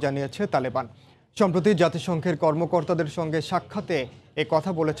দেওয়ার কথা জানিয়েছে তালেবান। সম্প্রতি জাতিসংঘের কর্মকর্তাদের সঙ্গে সাক্ষাতে এ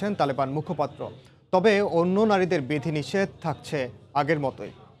কথা বলেছেন তালেবান মুখপাত্র। তবে অন্য নারীদের বিধিনিষেধ থাকছে আগের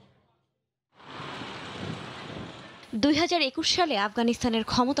মতোই। 2021 সালে আফগানিস্তানের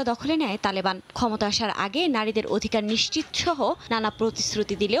ক্ষমতা দখলে নেয় তালেবান। ক্ষমতা আসার আগে নারীদের অধিকার নিশ্চিত সহ নানা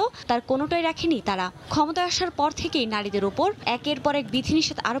প্রতিশ্রুতি দিলেও তার কোনোটাই রাখেনি তারা। ক্ষমতা আসার পর থেকেই নারীদের ওপর একের পর এক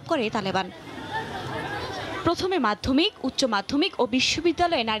বিধিনিষেধ আরোপ করে তালেবান। প্রথমে মাধ্যমিক, উচ্চ মাধ্যমিক ও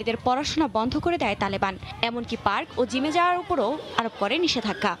বিশ্ববিদ্যালয়ে নারীদের পড়াশোনা বন্ধ করে দেয় তালেবান। এমনকি পার্ক ও জিমে যাওয়ার উপরও আরোপ করে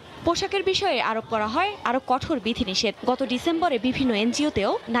নিষেধাজ্ঞা। পোশাকের বিষয়ে আরোপ করা হয় আরো কঠোর বিধিনিষেধ। গত ডিসেম্বরে বিভিন্ন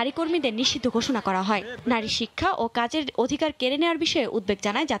এনজিওতেও নারী কর্মীদের নিষিদ্ধ ঘোষণা করা হয়। নারী শিক্ষা ও কাজের অধিকার কেড়ে নেওয়ার বিষয়ে উদ্বেগ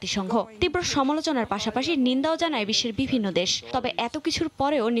জানায় জাতিসংঘ। তীব্র সমালোচনার পাশাপাশি নিন্দাও জানায় বিশ্বের বিভিন্ন দেশ। তবে এত কিছুর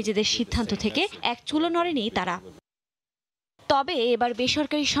পরেও নিজেদের সিদ্ধান্ত থেকে এক চুলো নড়েনি তারা। তবে এবার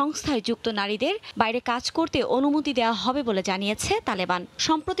বেসরকারি সংস্থায় যুক্ত নারীদের বাইরে কাজ করতে অনুমতি দেওয়া হবে বলে জানিয়েছে তালেবান।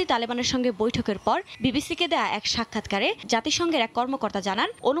 সম্প্রতি তালেবানের সঙ্গে বৈঠকের পর বিবিসিকে দেয়া এক সাক্ষাৎকারে জাতিসংঘের এক কর্মকর্তা জানান,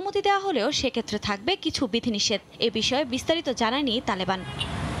 অনুমতি দেওয়া হলেও সেক্ষেত্রে থাকবে কিছু বিধিনিষেধ। এ বিষয়ে বিস্তারিত জানায়নি তালেবান।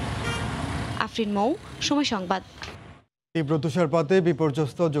 আফরিন মৌ, সময় সংবাদ। তীব্র তুষারপাতে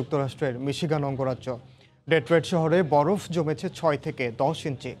বিপর্যস্ত যুক্তরাষ্ট্রের মিশিগান অঙ্গরাজ্য। ডেট্রয়েট শহরে বরফ জমেছে 6 থেকে 10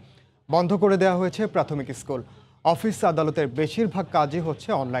 ইঞ্চি। বন্ধ করে দেওয়া হয়েছে প্রাথমিক স্কুল। অফিস আদালতের বেশিরভাগ কাজই হচ্ছে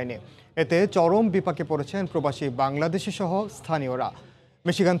অনলাইনে। এতে চরম বিপাকে পড়েছেন প্রবাসী বাংলাদেশি সহ স্থানীয়রা।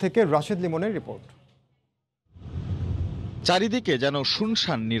 মিশিগান থেকে রাশেদ লিমনের রিপোর্ট। চারিদিকে যেন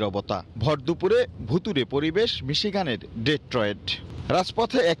শুনশান নীরবতা। ভর দুপুরে ভুতুরে পরিবেশ মিশিগানের ডেট্রয়েট।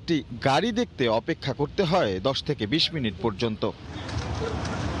 রাজপথে একটি গাড়ি দেখতে অপেক্ষা করতে হয় 10 থেকে 20 মিনিট পর্যন্ত।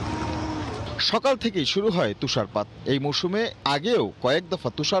 সকাল থেকেই শুরু হয় তুষারপাত। এই মৌসুমে আগেও কয়েক দফা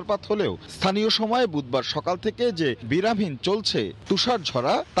তুষারপাত হলেও স্থানীয় সময় বুধবার সকাল থেকে যে বিরামহীন চলছে তুষার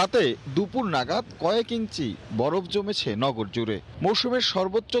ঝরা, তাতে দুপুর নাগাদ কয়েক ইঞ্চি বরফ জমেছে নগর জুড়ে। মৌসুমের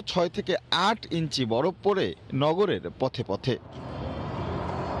সর্বোচ্চ 6 থেকে 8 ইঞ্চি বরফ পড়ে নগরের পথে পথে।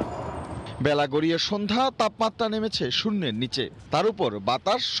 বেলা গড়িয়ে সন্ধ্যা, তাপমাত্রা নেমেছে শূন্যের নিচে। তার উপর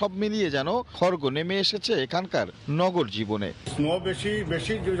বাতাস, সব মিলিয়ে যেন খড়গ নেমে এসেছে এখানকার নগর জীবনে। স্নো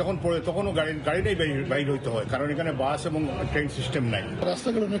বেশি যখন পড়ে তখনও গাড়িটাই বাইর হইতে হয়, কারণ এখানে বাস এবং ট্রেন সিস্টেম নাই।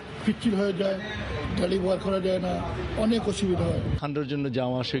 রাস্তাগুলো অনেক পিচ্ছিল হয়ে যায়, গাড়ি বার করা যায় না, অনেক অসুবিধা হয়। ঠান্ডার জন্য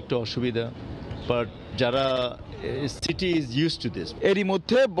যাওয়া আসা একটু অসুবিধা, বাট যারা city is used to this. এরই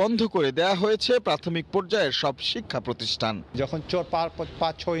মধ্যে বন্ধ করে দেয়া হয়েছে প্রাথমিক পর্যায়ের সব শিক্ষা প্রতিষ্ঠান। যখন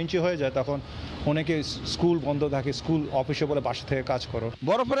 5-6 ইঞ্চি হয়ে যায় তখন অনেকে স্কুল বন্ধ থাকে, স্কুল অফিসে বলে বাসা থেকে কাজ করো।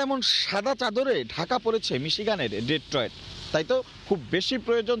 বরফের এমন সাদা চাদরে ঢাকা পড়েছে মিশিগানের ডেট্রয়েট। তাই তো খুব বেশি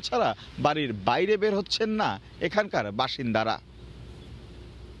প্রয়োজন ছাড়া বাড়ির বাইরে বের হচ্ছেন না এখানকার বাসিন্দারা।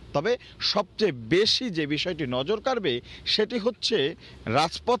 তবে সবচেয়ে বেশি যে বিষয়টি নজর কাড়বে সেটি হচ্ছে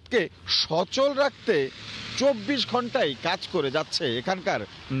রাজপথকে সচল রাখতে 24 ঘন্টায় কাজ করে যাচ্ছে এখানকার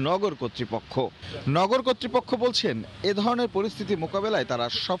নগর কর্তৃপক্ষ। নগর কর্তৃপক্ষ বলছেন এ ধরনের পরিস্থিতি মোকাবেলায় তারা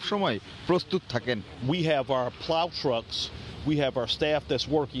সবসময় প্রস্তুত থাকেন। We have our plow trucks, we have our staff that's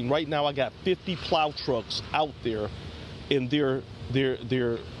working. Right now I got 50 plow trucks out there and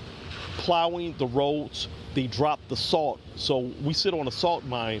they're plowing the roads. They drop the salt. So we sit on a salt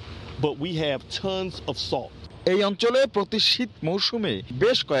mine, but we have tons of salt. এই অঞ্চলে প্রতি শীত মৌসুমে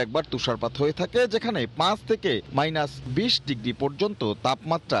বেশ কয়েকবার তুষারপাত হয়ে থাকে, যেখানে 5 থেকে -20 ডিগ্রি পর্যন্ত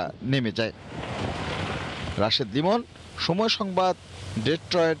তাপমাত্রা নেমে যায়। রাশেদ লিমন, সময় সংবাদ,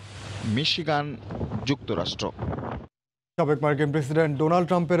 ডেট্রয়েট, মিশিগান, যুক্তরাষ্ট্র। সাবেক মার্কিন প্রেসিডেন্ট ডোনাল্ড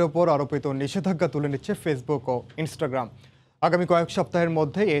ট্রাম্পের ওপর আরোপিত নিষেধাজ্ঞা তুলে নিচ্ছে ফেসবুক ও ইনস্টাগ্রাম। আগামী কয়েক সপ্তাহের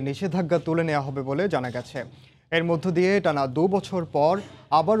মধ্যে এই নিষেধাজ্ঞা তুলে নেওয়া হবে বলে জানা গেছে। এর মধ্য দিয়ে টানা 2 বছর পর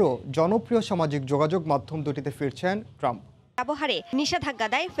আবারও জনপ্রিয় সামাজিক যোগাযোগ মাধ্যম দুটিতে ফিরছেন ট্রাম্প। ব্যবহারে নিষেধাজ্ঞা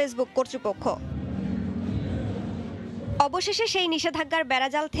দেয় ফেসবুক কর্তৃপক্ষ। অবশেষে সেই নিষেধাজ্ঞার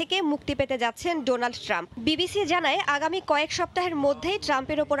বেড়াজাল থেকে মুক্তি পেতে যাচ্ছেন ডোনাল্ড ট্রাম্প। বিবিসি জানায় আগামী কয়েক সপ্তাহের মধ্যেই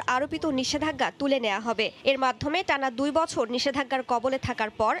ট্রাম্পের ওপর আরোপিত নিষেধাজ্ঞা তুলে নেওয়া হবে। এর মাধ্যমে টানা 2 বছর নিষেধাজ্ঞার কবলে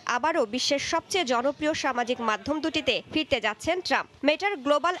থাকার পর আবারও বিশ্বের সবচেয়ে জনপ্রিয় সামাজিক মাধ্যম দুটিতে ফিরতে যাচ্ছেন ট্রাম্প। মেটার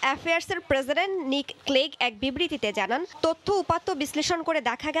গ্লোবাল অ্যাফেয়ার্সের প্রেসিডেন্ট নিক ক্লেগ এক বিবৃতিতে জানান, তথ্য উপাত্ত বিশ্লেষণ করে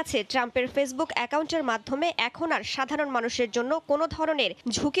দেখা গেছে ট্রাম্পের ফেসবুক অ্যাকাউন্টের মাধ্যমে এখন আর সাধারণ মানুষের জন্য কোনো ধরনের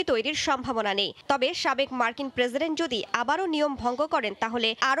ঝুঁকি তৈরির সম্ভাবনা নেই। তবে সাবেক মার্কিন প্রেসিডেন্ট যদি আবারও নিয়ম ভঙ্গ করেন তাহলে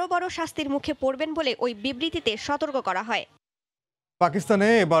আরও বড় শাস্তির মুখে পড়বেন বলে ওই বিবৃতিতে সতর্ক করা হয়। পাকিস্তানে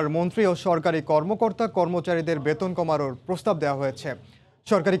এবার মন্ত্রী ও সরকারি কর্মকর্তা কর্মচারীদের বেতন কমানোর প্রস্তাব দেওয়া হয়েছে।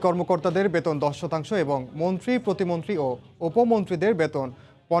 সরকারি কর্মকর্তাদের বেতন 10% এবং মন্ত্রী, প্রতিমন্ত্রী ও উপমন্ত্রীদের বেতন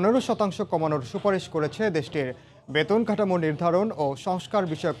 15% কমানোর সুপারিশ করেছে দেশটির বেতন কাঠামো নির্ধারণ ও সংস্কার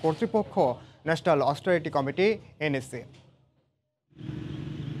বিষয়ক কর্তৃপক্ষ ন্যাশনাল অস্টারিটি কমিটি NSC।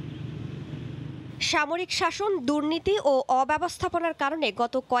 সামরিক শাসন, দুর্নীতি ও অব্যবস্থাপনার কারণে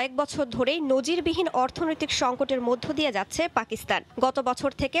গত কয়েক বছর ধরেই নজিরবিহীন অর্থনৈতিক সংকটের মধ্য দিয়ে যাচ্ছে পাকিস্তান। গত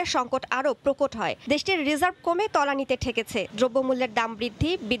বছর থেকে সংকট আরও প্রকট হয়। দেশটির রিজার্ভ কমে তলানিতে ঠেকেছে। দ্রব্যমূল্যের দাম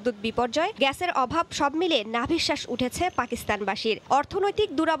বৃদ্ধি, বিদ্যুৎ বিপর্যয়, গ্যাসের অভাব সব মিলে নাভিশ্বাস উঠেছে পাকিস্তানবাসীর। অর্থনৈতিক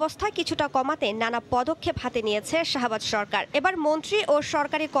দুরবস্থা কিছুটা কমাতে নানা পদক্ষেপ হাতে নিয়েছে শাহবাজ সরকার। এবার মন্ত্রী ও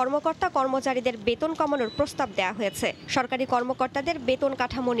সরকারি কর্মকর্তা কর্মচারীদের বেতন কমানোর প্রস্তাব দেওয়া হয়েছে। সরকারি কর্মকর্তাদের বেতন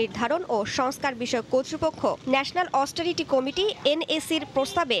কাঠামো নির্ধারণ ও সংস্কার বিষয়ক কর্তৃপক্ষ ন্যাশনাল অস্টারিটি কমিটি NACর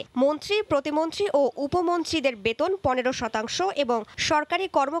প্রস্তাবে মন্ত্রী, প্রতিমন্ত্রী ও উপমন্ত্রীদের বেতন 15% এবং সরকারি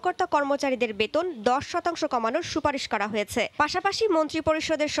কর্মকর্তা কর্মচারীদের বেতন 10% কমানোর সুপারিশ করা হয়েছে। পাশাপাশি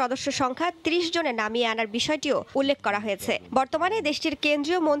মন্ত্রিপরিষদের সদস্য সংখ্যা 30 জনে নামিয়ে আনার বিষয়টিও উল্লেখ করা হয়েছে। বর্তমানে দেশটির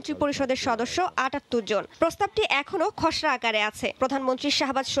কেন্দ্রীয় মন্ত্রিপরিষদের সদস্য 78 জন। প্রস্তাবটি এখনও খসড়া আকারে আছে। প্রধানমন্ত্রী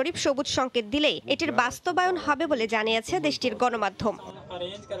শাহবাজ শরীফ সবুজ সংকেত দিলেই এটির বাস্তবায়ন হবে বলে জানিয়েছে দেশটির গণমাধ্যম।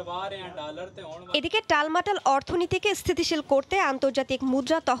 এদিকে টালমাটাল অর্থনীতিকে স্থিতিশীল করতে আন্তর্জাতিক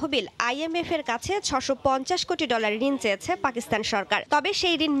মুদ্রা তহবিল IMF এর কাছে $650 কোটি ঋণ চেয়েছে পাকিস্তান সরকার। তবে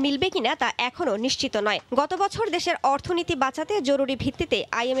সেই ঋণ মিলবে কিনা তা এখনো নিশ্চিত নয়। গত বছর দেশের অর্থনীতি বাঁচাতে জরুরি ভিত্তিতে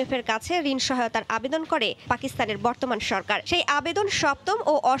IMF এর কাছে ঋণ সহায়তার আবেদন করে পাকিস্তানের বর্তমান সরকার। সেই আবেদন সপ্তম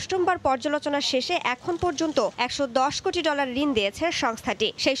ও অষ্টমবার পর্যালোচনা শেষে এখন পর্যন্ত $110 কোটি ঋণ দিয়েছে সংস্থাটি।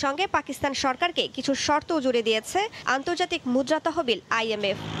 সেই সঙ্গে পাকিস্তান সরকারকে কিছু শর্তও জুড়ে দিয়েছে আন্তর্জাতিক মুদ্রা তহবিল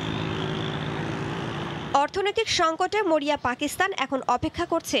IMF। অর্থনৈতিক সংকটে মরিয়া পাকিস্তান এখন অপেক্ষা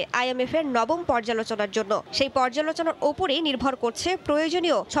করছে IMF এর নবম পর্যালোচনার জন্য। সেই পর্যালোচনার উপরেই নির্ভর করছে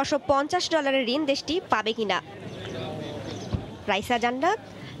প্রয়োজনীয় $650 ঋণ দেশটি পাবে কিনা। রাইসা জান্নাত,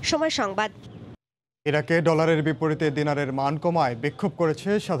 সময় সংবাদ। ইরাকে ডলারের বিপরীতে দিনারের মান কমায় বিক্ষোভ করেছে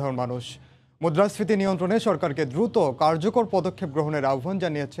সাধারণ মানুষ। মুদ্রাস্ফীতি নিয়ন্ত্রণে সরকারকে দ্রুত কার্যকর পদক্ষেপ গ্রহণের আহ্বান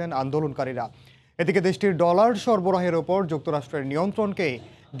জানিয়েছেন আন্দোলনকারীরা। এদিকে দেশটির ডলার সরবরাহের ওপর যুক্তরাষ্ট্রের নিয়ন্ত্রণকে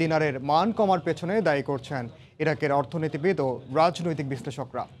দিনারের মান কমার পেছনে দায়ী করছেন ইরাকের অর্থনীতিবিদ ও রাজনৈতিক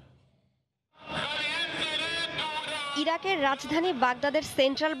বিশ্লেষকরা। ইরাকের রাজধানী বাগদাদের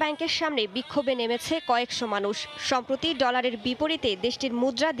সেন্ট্রাল ব্যাংকের সামনে বিক্ষোভে নেমেছে কয়েকশো মানুষ। সম্প্রতি ডলারের বিপরীতে দেশটির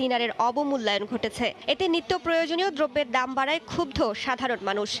মুদ্রা দিনারের অবমূল্যায়ন ঘটেছে। এতে নিত্য প্রয়োজনীয় দ্রব্যের দাম বাড়ায় ক্ষুব্ধ সাধারণ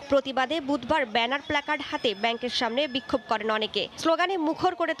মানুষ। প্রতিবাদে বুধবার ব্যানার প্ল্যাকার্ড হাতে ব্যাংকের সামনে বিক্ষোভ করেন অনেকে। স্লোগানে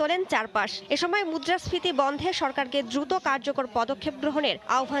মুখর করে তোলেন চারপাশ। এ সময় মুদ্রাস্ফীতি বন্ধে সরকারকে দ্রুত কার্যকর পদক্ষেপ গ্রহণের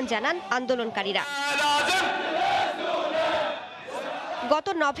আহ্বান জানান আন্দোলনকারীরা। গত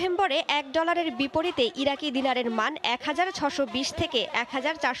নভেম্বরে $1 বিপরীতে ইরাকি দিনারের মান 1620 থেকে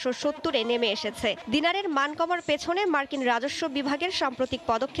 1470-এ নেমে এসেছে। দিনারের মান কমার পেছনে মার্কিন রাজস্ব বিভাগের সাম্প্রতিক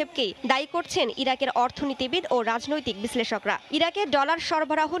পদক্ষেপকেই দায়ী করছেন ইরাকের অর্থনীতিবিদ ও রাজনৈতিক বিশ্লেষকরা। ইরাকে ডলার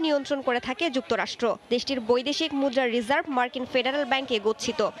সরবরাহ নিয়ন্ত্রণ করে থাকে যুক্তরাষ্ট্র। দেশটির বৈদেশিক মুদ্রার রিজার্ভ মার্কিন ফেডারেল ব্যাংকে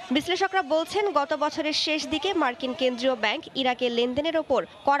গচ্ছিত। বিশ্লেষকরা বলছেন গত বছরের শেষ দিকে মার্কিন কেন্দ্রীয় ব্যাংক ইরাকে লেনদেনের ওপর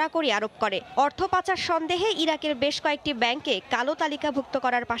কড়াকড়ি আরোপ করে। অর্থ পাচার সন্দেহে ইরাকের বেশ কয়েকটি ব্যাংকে কালো তালিকাভুক্ত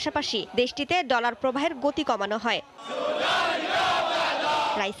করার পাশাপাশি দেশটিতে ডলার প্রবাহের গতি কমানো হয়।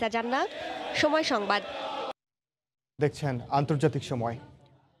 রাইসা জান্নাত, সময় সংবাদ। দেখছেন আন্তর্জাতিক সময়।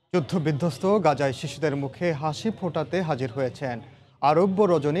 যুদ্ধ বিধ্বস্ত গাজায় শিশুদের মুখে হাসি ফোটাতে হাজির হয়েছেন আরব্য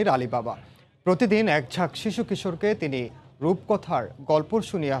রজনীর আলী বাবা। প্রতিদিন এক ঝাঁক শিশু কিশোরকে তিনি রূপকথার গল্প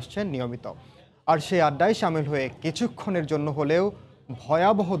শুনিয়ে আসছেন নিয়মিত। আর সেই আড্ডায় সামিল হয়ে কিছুক্ষণের জন্য হলেও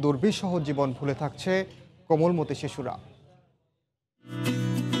ভয়াবহ দুর্বিষহ জীবন ভুলে থাকছে কোমলমতি শিশুরা।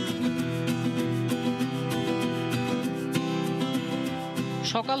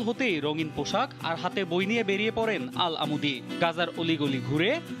 সকাল হতেই রঙিন পোশাক আর হাতে বই নিয়ে বেরিয়ে পড়েন আল আমুদি। গাজার অলিগলি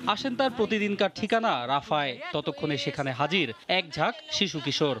ঘুরে আসেন তার প্রতিদিনকার ঠিকানা রাফায়। ততক্ষণে সেখানে হাজির এক ঝাঁক শিশু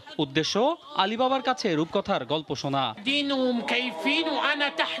কিশোর। উদ্দেশ্য আলীবাবার কাছে রূপকথার গল্প শোনা।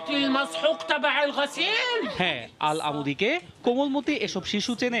 হ্যাঁ, আল আমুদিকে কোমলমতি এসব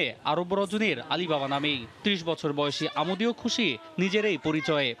শিশু চেনে আরব রজনীর আলী বাবা নামেই। 30 বছর বয়সী আমুদিও খুশি নিজের এই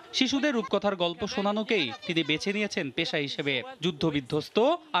পরিচয়ে। শিশুদের রূপকথার গল্প শোনানোকেই তিনি বেছে নিয়েছেন পেশা হিসেবে। যুদ্ধবিধ্বস্ত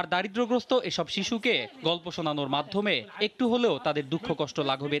আর দারিদ্র্যগ্রস্ত এসব শিশুকে গল্প শোনানোর মাধ্যমে একটু হলেও তাদের দুঃখ কষ্ট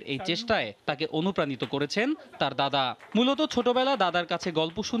লাঘবের এই চেষ্টায় তাকে অনুপ্রাণিত করেছেন তার দাদা। মূলত ছোটবেলা দাদার কাছে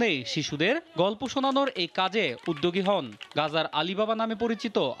গল্প শুনেই শিশুদের গল্প শোনানোর এই কাজে উদ্যোগী হন গাজার আলী বাবা নামে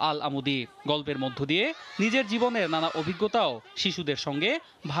পরিচিত আল আমুদি। গল্পের মধ্য দিয়ে নিজের জীবনের নানা অভিজ্ঞতাও শিশুদের সঙ্গে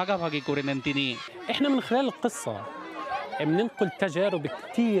ভাগাভাগি করে নেন তিনি।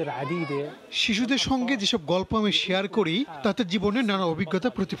 শিশুদের সঙ্গে যেসব গল্প আমি শেয়ার করি তাতে জীবনের নানা অভিজ্ঞতা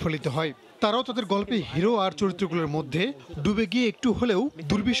প্রতিফলিত হয়। তারাও তাদের গল্পে হিরো আর চরিত্রগুলোর মধ্যে ডুবে গিয়ে একটু হলেও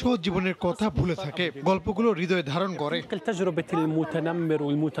দুর্বিষহ জীবনের কথা ভুলে থাকে। গল্পগুলো হৃদয়ে ধারণ করে।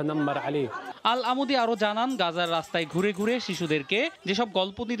 আল আমুদি আরো জানান, গাজার রাস্তায় ঘুরে ঘুরে শিশুদেরকে যেসব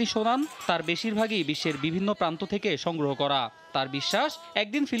গল্প তিনি শোনান তার বেশিরভাগই বিশ্বের বিভিন্ন প্রান্ত থেকে সংগ্রহ করা। তার বিশ্বাস,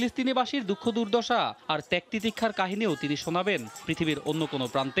 একদিন ফিলিস্তিনিবাসীর দুঃখ দুর্দশা আর ত্যাগ তিতিক্ষার কাহিনীও তিনি শোনাবেন পৃথিবীর অন্য কোনো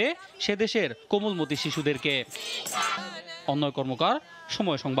প্রান্তে সে দেশের কোমলমতি শিশুদেরকে। অন্যয় কর্মকার,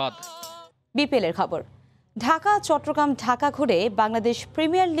 সময় সংবাদ। বিপিএল এর খবর। ঢাকা চট্টগ্রাম ঢাকা ঘুরে বাংলাদেশ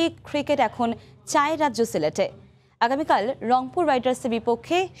প্রিমিয়ার লিগ ক্রিকেট এখন 4 রাজ্য সিলেটে। আগামীকাল রংপুর রাইডার্সের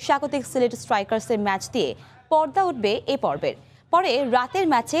বিপক্ষে স্বাগতিক সিলেট স্ট্রাইকার্সের ম্যাচ দিয়ে পর্দা উঠবে এ পর্বের। পরে রাতের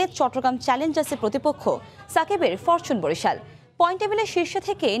ম্যাচে চট্টগ্রাম চ্যালেঞ্জার্সের প্রতিপক্ষ সাকিবের ফরচুন বরিশাল। পয়েন্ট টেবিলের শীর্ষে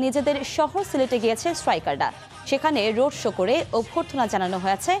থেকে নিজেদের শহর সিলেটে গিয়েছে স্ট্রাইকাররা। সেখানে রোড শো করে অভ্যর্থনা জানানো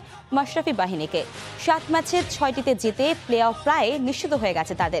হয়েছে মাশরাফি বাহিনীকে। 7 ম্যাচের 6টিতে জিতে প্লে অফ প্রায় নিশ্চিত হয়ে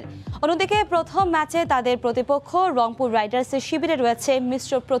গেছে তাদের। অন্যদিকে প্রথম ম্যাচে তাদের প্রতিপক্ষ রংপুর রাইডার্সের শিবিরে রয়েছে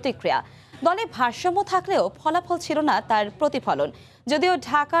মিশ্র প্রতিক্রিয়া। দলে ভারসাম্য থাকলেও ফলাফল ছিল না তার প্রতিফলন। যদিও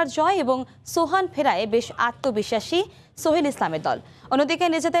ঢাকার জয় এবং সোহান ফেরায় বেশ আত্মবিশ্বাসী সোহেল ইসলামের দল। অন্যদিকে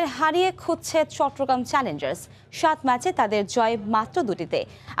নিজেদের হারিয়ে খুঁজছে চট্টগ্রাম চ্যালেঞ্জার্স। 7 ম্যাচে তাদের জয় মাত্র 2টিতে।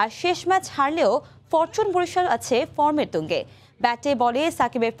 আর শেষ ম্যাচ হারলেও ফরচুন বরিশাল আছে ফর্মের তুঙ্গে। ব্যাটে বলে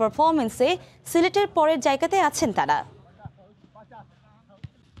সাকিবের পারফরমেন্সে সিলেটের পরের জায়গাতে আছেন তারা।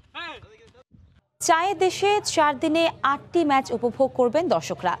 চায়ে দেশে 4 দিনে 8টি ম্যাচ উপভোগ করবেন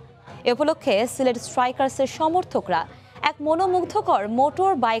দর্শকরা। এ উপলক্ষে সিলেট স্ট্রাইকার্সের সমর্থকরা এক মনোমুগ্ধকর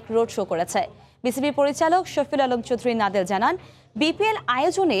মোটর বাইক রোড শো করেছে। বিসিবি পরিচালক শফিউল আলম চৌধুরী নাদেল জানান, বিপিএল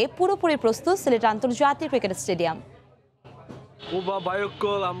আয়োজনে পুরোপুরি প্রস্তুত সিলেট আন্তর্জাতিক ক্রিকেট স্টেডিয়াম। ওবা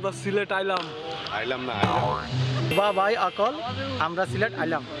বায়কল আমরা সিলেট আইলাম না ওবা ভাই আকল আমরা সিলেট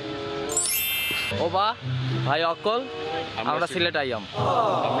আইলাম ওবা ভাই অকল আমরা সিলেট আইলাম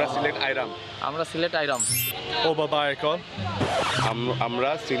আমরা সিলেট আইরাম ওবা ভাই আকল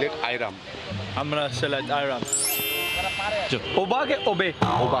আমরা সিলেট আইরাম ওবাকে ওবে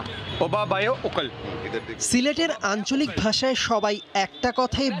ওবা ভাই অকল। সিলেটের আঞ্চলিক ভাষায় সবাই একটা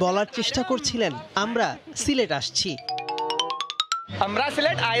কথাই বলার চেষ্টা করছিলেন, আমরা সিলেট আসছি। আমরা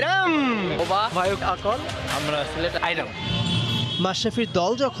সিলেট আইরাম ওবা ভাই আকল আমরা সিলেট আইরাম। মাশরাফির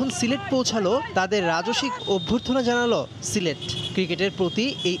দল যখন সিলেট পৌঁছালো তাদের রাজসিক অভ্যর্থনা জানালো সিলেট। ক্রিকেটের প্রতি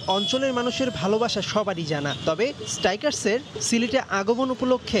এই অঞ্চলের মানুষের ভালোবাসা সবারই জানা। তবে স্ট্রাইকার্সের সিলেটে আগমন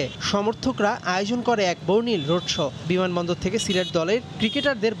উপলক্ষে সমর্থকরা আয়োজন করে এক বর্ণিল রোড শো। বিমানবন্দর থেকে সিলেট দলের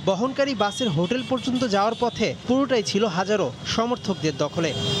ক্রিকেটারদের বহনকারী বাসের হোটেল পর্যন্ত যাওয়ার পথে পুরোটাই ছিল হাজারো সমর্থকদের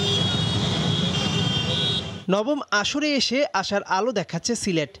দখলে। নবম আসরে এসে আশার আলো দেখাচ্ছে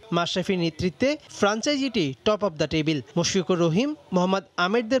সিলেট। মাশরাফির নেতৃত্বে ফ্রাঞ্চাইজিটি top of the table. Mushfiqur Rahim, Mohammad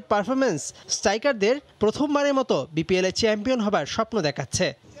আমিরদের performance স্ট্রাইকারদের প্রথমবারের মতো বিপিএলে চ্যাম্পিয়ন হবার স্বপ্ন দেখাচ্ছে।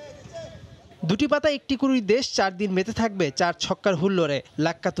 2টি পাতা একটি কুড়ির দেশ 4 দিন মেতে থাকবে 4 ছক্কার হুল্লোড়ে।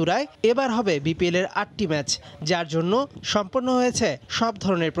 লাক্কাতুরায় এবার হবে বিপিএলের 8টি ম্যাচ, যার জন্য সম্পন্ন হয়েছে সব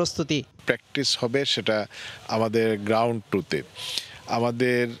ধরনের প্রস্তুতি। প্র্যাকটিস হবে সেটা আমাদের গ্রাউন্ড টুতে।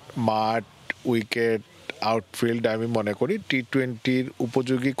 আমাদের মাঠ, উইকেট, আউটফিল্ড আমি মনে করি টি-20-র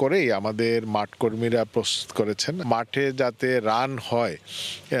উপযোগী করেই আমাদের মাঠকর্মীরা প্রস্তুত করেছেন। মাঠে যাতে রান হয়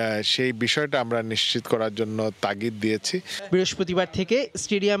সেই বিষয়টা আমরা নিশ্চিত করার জন্য তাগিদ দিয়েছি। বৃহস্পতিবার থেকে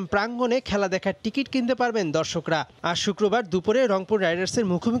স্টেডিয়াম প্রাঙ্গণে খেলা দেখার টিকিট কিনতে পারবেন দর্শকরা। আর শুক্রবার দুপুরে রংপুর রাইডার্সের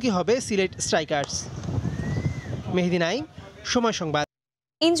মুখোমুখি হবে সিলেট স্ট্রাইকার্স। মেহেদি নাইম, সময় সংবাদ।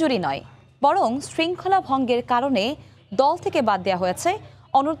 ইনজুরি নয়, বরং শৃঙ্খলা ভঙ্গের কারণে দল থেকে বাদ দেওয়া হয়েছে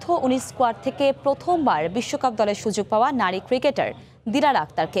অনূর্ধ্ব 19 স্কোয়াড থেকে প্রথমবার বিশ্বকাপ দলের সুযোগ পাওয়া নারী ক্রিকেটার দিলারা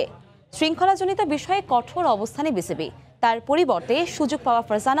আক্তারকে। শৃঙ্খলাজনিত বিষয়ে কঠোর অবস্থানে বিসিবি। তার পরিবর্তে সুযোগ পাওয়া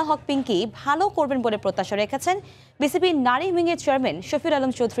ফারজানা হক পিঙ্কি ভালো করবেন বলে প্রত্যাশা রেখেছেন বিসিবির নারী উইংয়ের চেয়ারম্যান শফিউল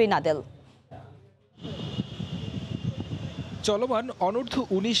আলম চৌধুরী নাদেল। চলমান অনূর্ধ্ব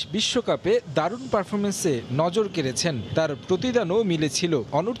 19 বিশ্বকাপে দারুণ পারফরমেন্সে নজর কেড়েছেন। তার প্রতিদানও মিলেছিল।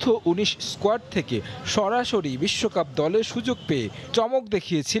 অনূর্ধ্ব 19 স্কোয়াড থেকে সরাসরি বিশ্বকাপ দলে সুযোগ পেয়ে চমক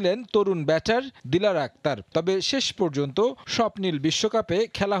দেখিয়েছিলেন তরুণ ব্যাটার দিলারা আক্তার। তবে শেষ পর্যন্ত স্বপ্নিল বিশ্বকাপে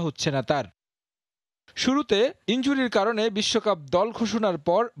খেলা হচ্ছে না তার। শুরুতে ইনজুরির কারণে বিশ্বকাপ দল ঘোষণার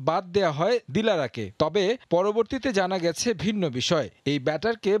পর বাদ দেয়া হয় দিলারাকে। তবে পরবর্তীতে জানা গেছে ভিন্ন বিষয়। এই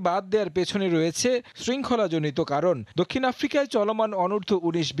ব্যাটারকে বাদ দেওয়ার পেছনে রয়েছে শৃঙ্খলাজনিত কারণ। দক্ষিণ আফ্রিকায় চলমান অনূর্ধ্ব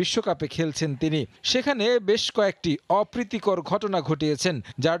 19 বিশ্বকাপে খেলছেন তিনি। সেখানে বেশ কয়েকটি অপ্রীতিকর ঘটনা ঘটিয়েছেন,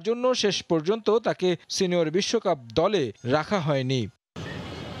 যার জন্য শেষ পর্যন্ত তাকে সিনিয়র বিশ্বকাপ দলে রাখা হয়নি।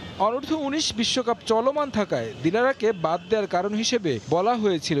 অনূর্ধ্ব 19 বিশ্বকাপ চলমান থাকায় দিলারাকে বাদ দেওয়ার কারণ হিসেবে বলা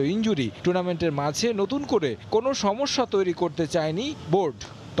হয়েছিল ইনজুরি। টুর্নামেন্টের মাঝে নতুন করে কোনো সমস্যা তৈরি করতে চায়নি বোর্ড।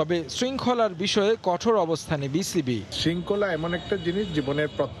 তবে শৃঙ্খলার বিষয়ে কঠোর অবস্থানে বিসিবি। শৃঙ্খলা এমন একটা জিনিস জীবনের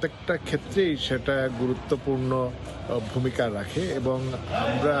প্রত্যেকটা ক্ষেত্রেই সেটা গুরুত্বপূর্ণ ভূমিকা রাখে এবং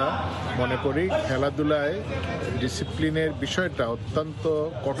আমরা মনে করি খেলাধুলায় ডিসিপ্লিনের বিষয়টা অত্যন্ত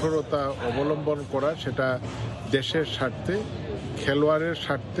কঠোরতা অবলম্বন করা, সেটা দেশের স্বার্থে, খেলোয়াড়ের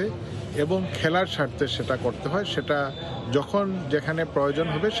স্বার্থে এবং খেলার স্বার্থে সেটা করতে হয়। সেটা যখন যেখানে প্রয়োজন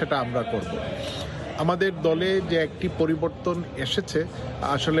হবে সেটা আমরা করব। আমাদের দলে যে একটি পরিবর্তন এসেছে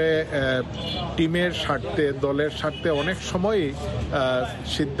আসলে টিমের স্বার্থে, দলের স্বার্থে অনেক সময়ই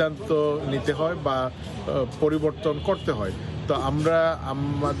সিদ্ধান্ত নিতে হয় বা পরিবর্তন করতে হয়। তো আমরা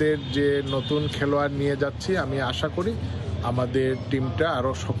আমাদের যে নতুন খেলোয়াড় নিয়ে যাচ্ছি, আমি আশা করি আমাদের টিমটা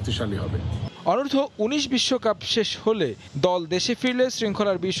আরও শক্তিশালী হবে। অনূর্ধ্ব 19 বিশ্বকাপ শেষ হলে দল দেশে ফিরলে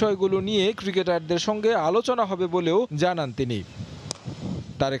শৃঙ্খলার বিষয়গুলো নিয়ে ক্রিকেটারদের সঙ্গে আলোচনা হবে বলেও জানান তিনি।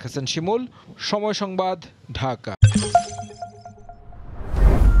 তারেক হাসান শিমুল, সময় সংবাদ, ঢাকা।